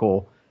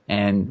philosophical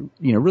and,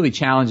 you know, really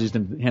challenges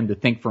him to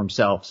think for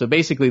himself. So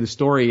basically the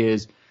story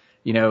is,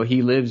 you know,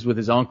 he lives with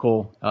his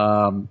uncle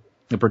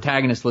the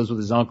protagonist lives with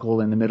his uncle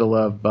in the middle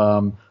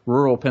of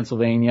rural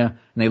Pennsylvania,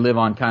 and they live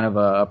on kind of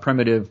a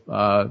primitive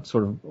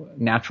sort of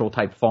natural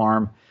type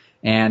farm.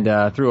 And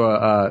through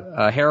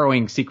a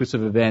harrowing sequence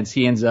of events,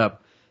 he ends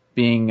up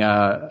being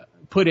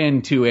put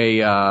into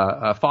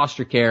a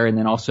foster care and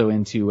then also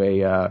into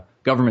a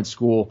government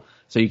school.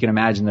 So you can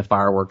imagine the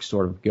fireworks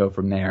sort of go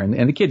from there.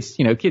 And the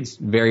kid's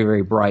very,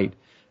 very bright.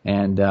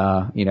 And,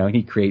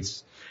 he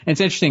creates, and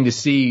it's interesting to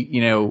see,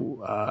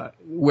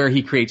 where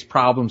he creates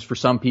problems for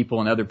some people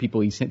and other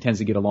people he tends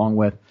to get along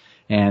with.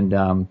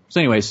 And,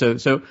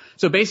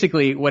 so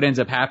basically what ends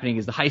up happening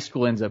is the high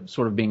school ends up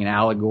sort of being an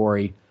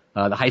allegory.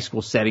 The high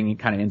school setting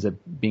kind of ends up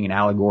being an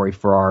allegory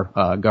for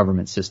our,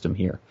 government system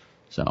here.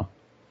 So.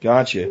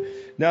 Gotcha.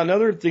 Now,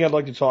 another thing I'd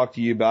like to talk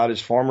to you about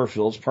is Farmer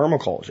Phil's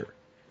Permaculture.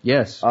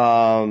 Yes.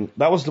 That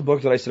was the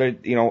book that I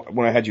said,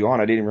 when I had you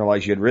on, I didn't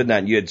realize you had written that,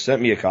 and you had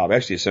sent me a copy.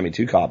 Actually, you sent me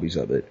 2 copies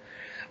of it.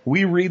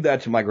 We read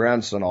that to my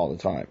grandson all the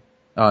time.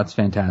 Oh, it's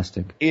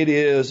fantastic. It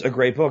is a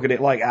great book, and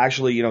it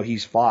actually,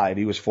 he's 5.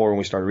 He was 4 when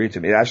we started reading to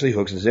him. It actually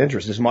hooks his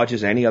interest as much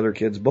as any other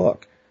kid's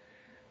book.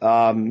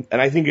 And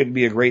I think it'd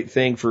be a great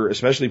thing for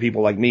especially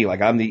people like me.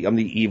 Like I'm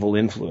the evil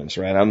influence,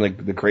 right? I'm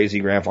the crazy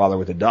grandfather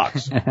with the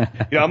ducks.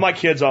 My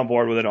kid's on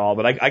board with it all,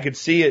 but I could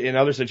see it in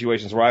other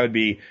situations where I would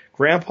be,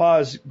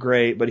 Grandpa's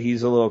great, but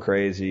he's a little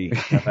crazy,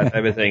 that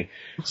type of thing.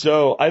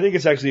 So I think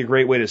it's actually a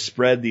great way to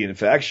spread the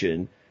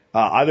infection,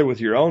 either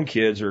with your own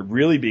kids or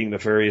really being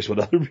nefarious with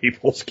other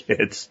people's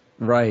kids.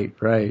 Right.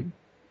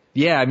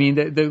 Yeah, I mean,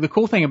 the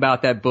cool thing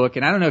about that book,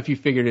 and I don't know if you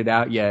figured it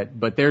out yet,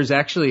 but there's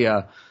actually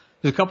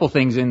there's a couple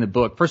things in the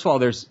book. First of all,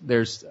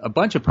 there's a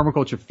bunch of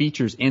permaculture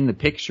features in the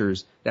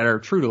pictures that are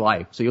true to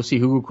life. So you'll see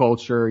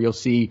hugelkultur, you'll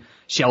see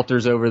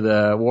shelters over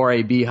the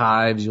Warre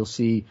beehives, you'll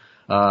see,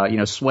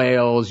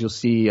 swales, you'll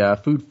see,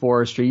 food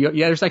forestry.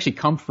 There's actually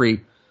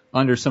comfrey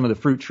under some of the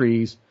fruit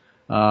trees.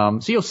 So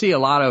you'll see a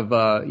lot of,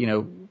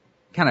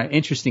 kind of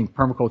interesting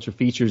permaculture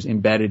features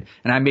embedded.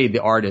 And I made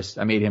the artist,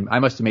 I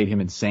must have made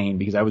him insane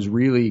because I was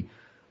really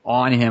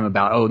on him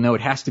about, oh no,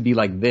 it has to be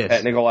like this.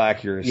 Technical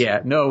accuracy.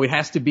 Yeah, no, it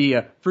has to be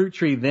a fruit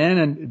tree,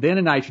 then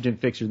a nitrogen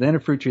fixer, then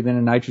a fruit tree, then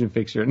a nitrogen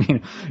fixer.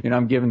 And,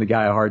 I'm giving the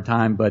guy a hard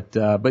time, but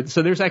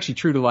so there's actually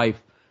true to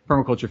life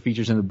permaculture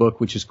features in the book,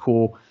 which is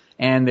cool.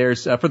 And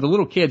there's, for the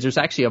little kids, there's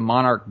actually a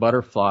monarch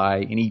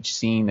butterfly in each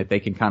scene that they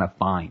can kind of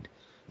find.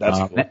 That's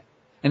cool.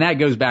 And that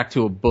goes back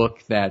to a book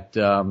that,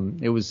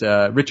 it was,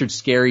 Richard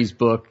Scarry's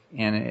book,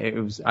 and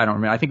it was, I don't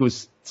remember, I think it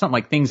was something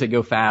like Things That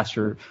Go Fast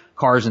or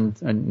Cars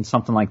and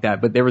something like that.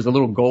 But there was a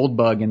little gold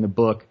bug in the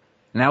book,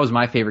 and that was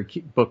my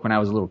favorite book when I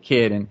was a little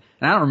kid. And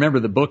I don't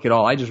remember the book at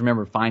all. I just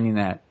remember finding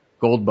that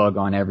gold bug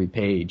on every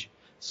page.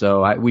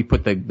 So we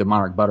put the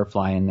monarch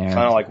butterfly in there. Kind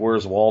of like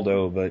Where's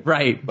Waldo, but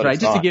right,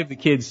 just to give the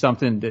kids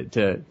something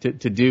to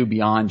do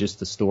beyond just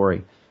the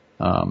story.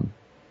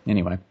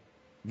 Anyway.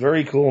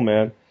 Very cool,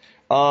 man.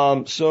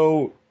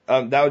 So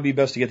that would be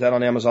best to get that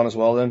on Amazon as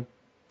well, then.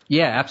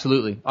 Yeah,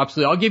 absolutely.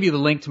 I'll give you the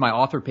link to my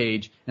author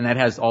page, and that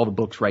has all the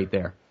books right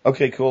there.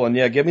 Okay, cool. And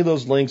yeah, give me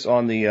those links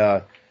on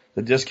the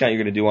discount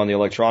you're going to do on the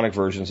electronic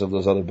versions of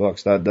those other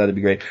books. That'd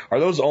be great. Are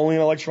those only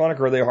in electronic,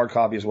 or are they a hard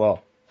copy as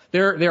well?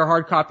 They're a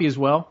hard copy as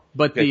well,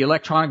 but the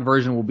electronic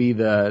version will be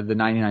the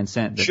 99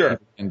 cent that you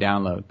can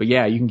download. But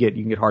yeah, you can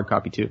get hard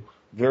copy too.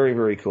 Very,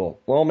 very cool.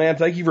 Well, man,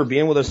 thank you for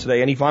being with us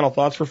today. Any final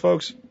thoughts for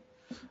folks?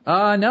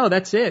 No,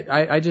 that's it.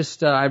 I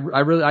just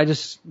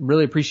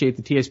really appreciate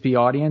the TSP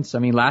audience. I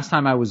mean, last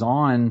time I was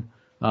on,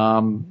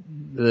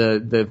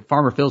 the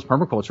Farmer Phil's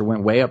Permaculture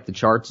went way up the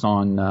charts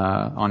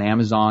on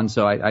Amazon.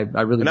 So I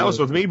really. And that was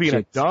with me being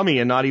a dummy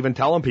and not even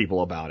telling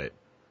people about it.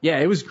 Yeah,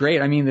 it was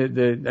great. I mean,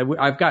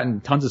 I've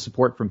gotten tons of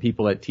support from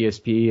people at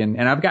TSP, and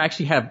I've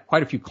actually have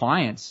quite a few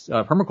clients,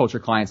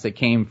 permaculture clients that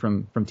came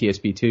from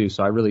TSP too.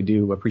 So I really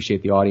do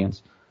appreciate the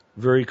audience.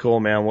 Very cool,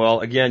 man. Well,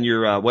 again,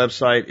 your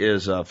website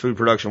is Food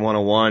Production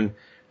 101.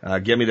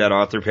 Get me that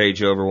author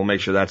page over. We'll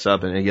make sure that's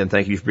up. And again,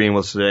 thank you for being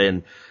with us today.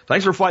 And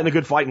thanks for fighting a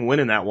good fight and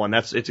winning that one.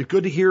 It's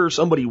good to hear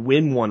somebody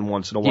win one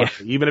once in a while.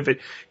 Yeah.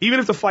 Even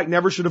if the fight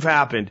never should have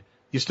happened,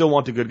 you still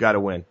want the good guy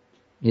to win.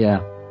 Yeah.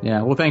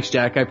 Well, thanks,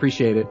 Jack. I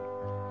appreciate it.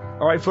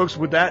 All right, folks,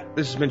 with that,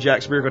 this has been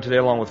Jack Spirko today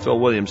along with Phil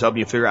Williams,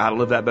 helping you figure out how to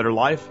live that better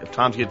life if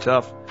times get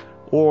tough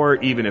or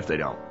even if they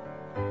don't.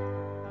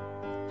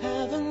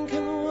 Heaven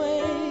can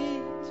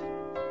wait,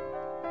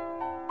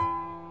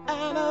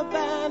 and a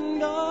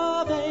band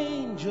of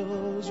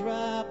angels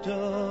wrapped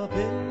up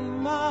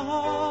in my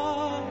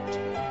heart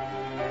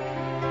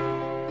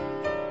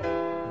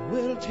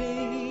will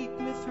take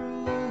me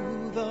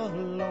through the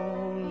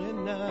lonely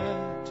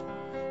night,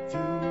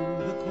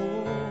 through the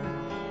cold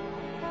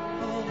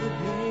of the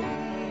day.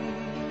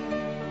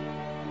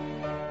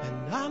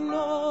 And I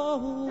know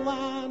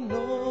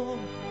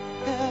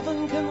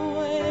heaven can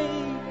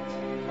wait,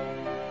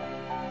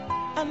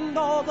 and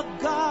all the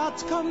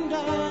gods come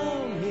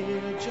down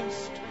here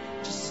just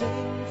to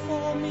sing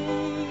for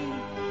me,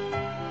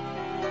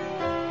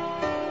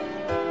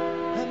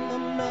 and the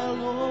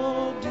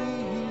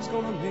melody's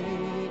gonna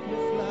make me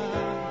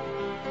fly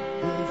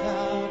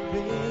without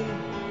pain,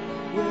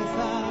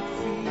 without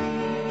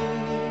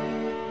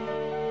fear.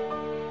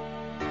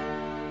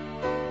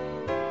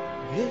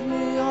 Give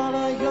me all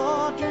of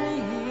your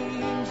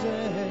dreams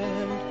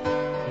and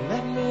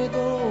let me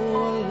go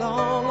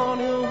along on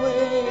your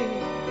way.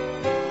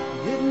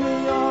 Give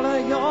me all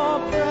of your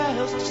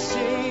prayers to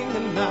sing,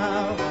 and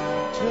I'll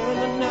turn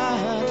the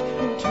night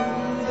into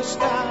the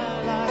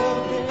starlight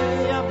of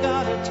day. I've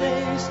got a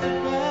taste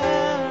of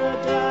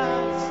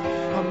paradise.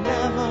 I'm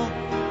never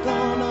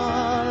gonna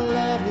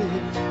let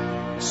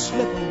it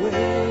slip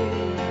away.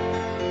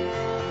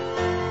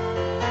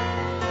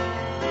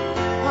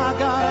 I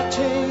got a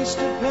taste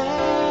of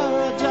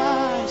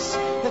paradise.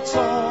 That's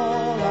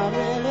all I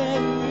really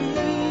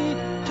need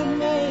to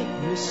make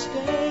me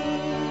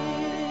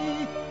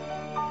stay.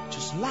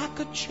 Just like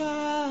a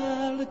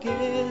child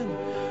again,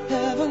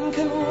 heaven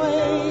can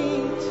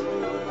wait.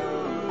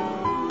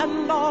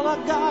 And all I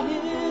got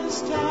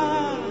is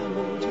time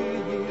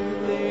until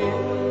the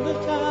end of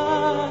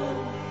time.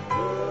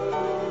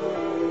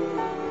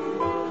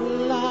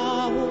 Well, I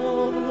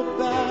won't look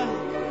back,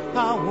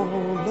 I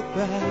won't look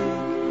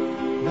back.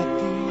 Let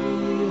the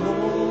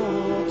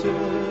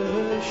altar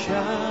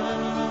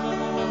shine.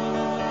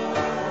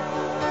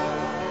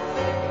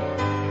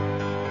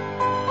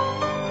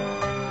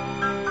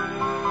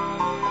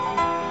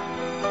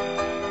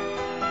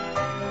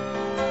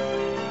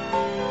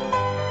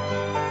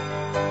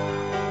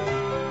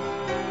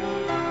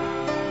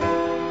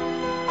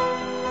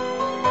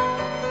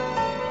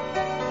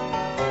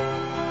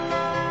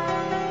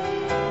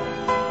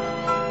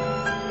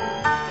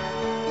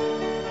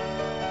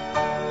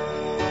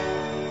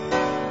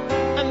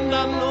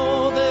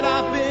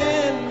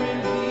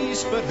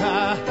 But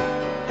I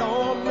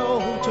don't know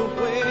to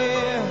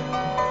where.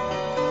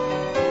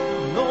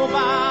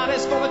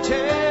 Nobody's gonna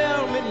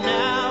tell me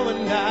now,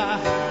 and I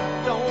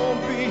don't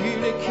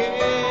really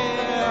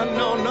care.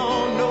 No, no,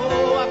 no,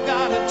 I've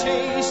got a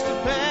taste of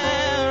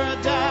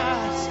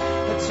paradise.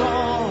 That's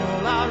all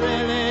I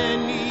really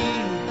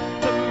need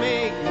to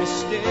make me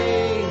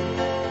stay.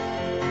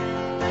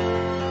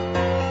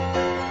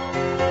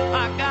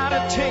 I got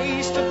a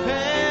taste of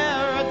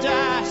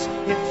paradise.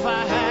 If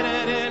I had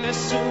it any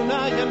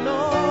sooner, you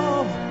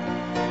know,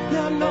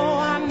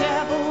 I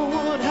never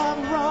would have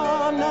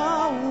run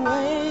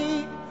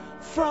away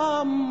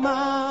from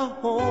my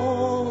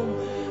home.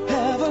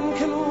 Heaven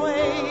can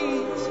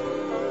wait,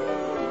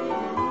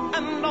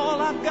 and all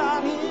I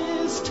got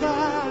is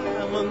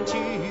time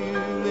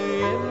until the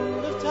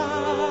end of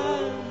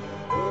time.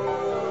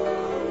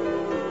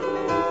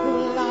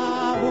 Well,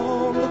 I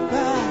won't look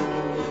back,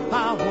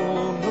 I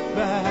won't look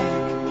back.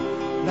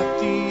 Let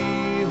the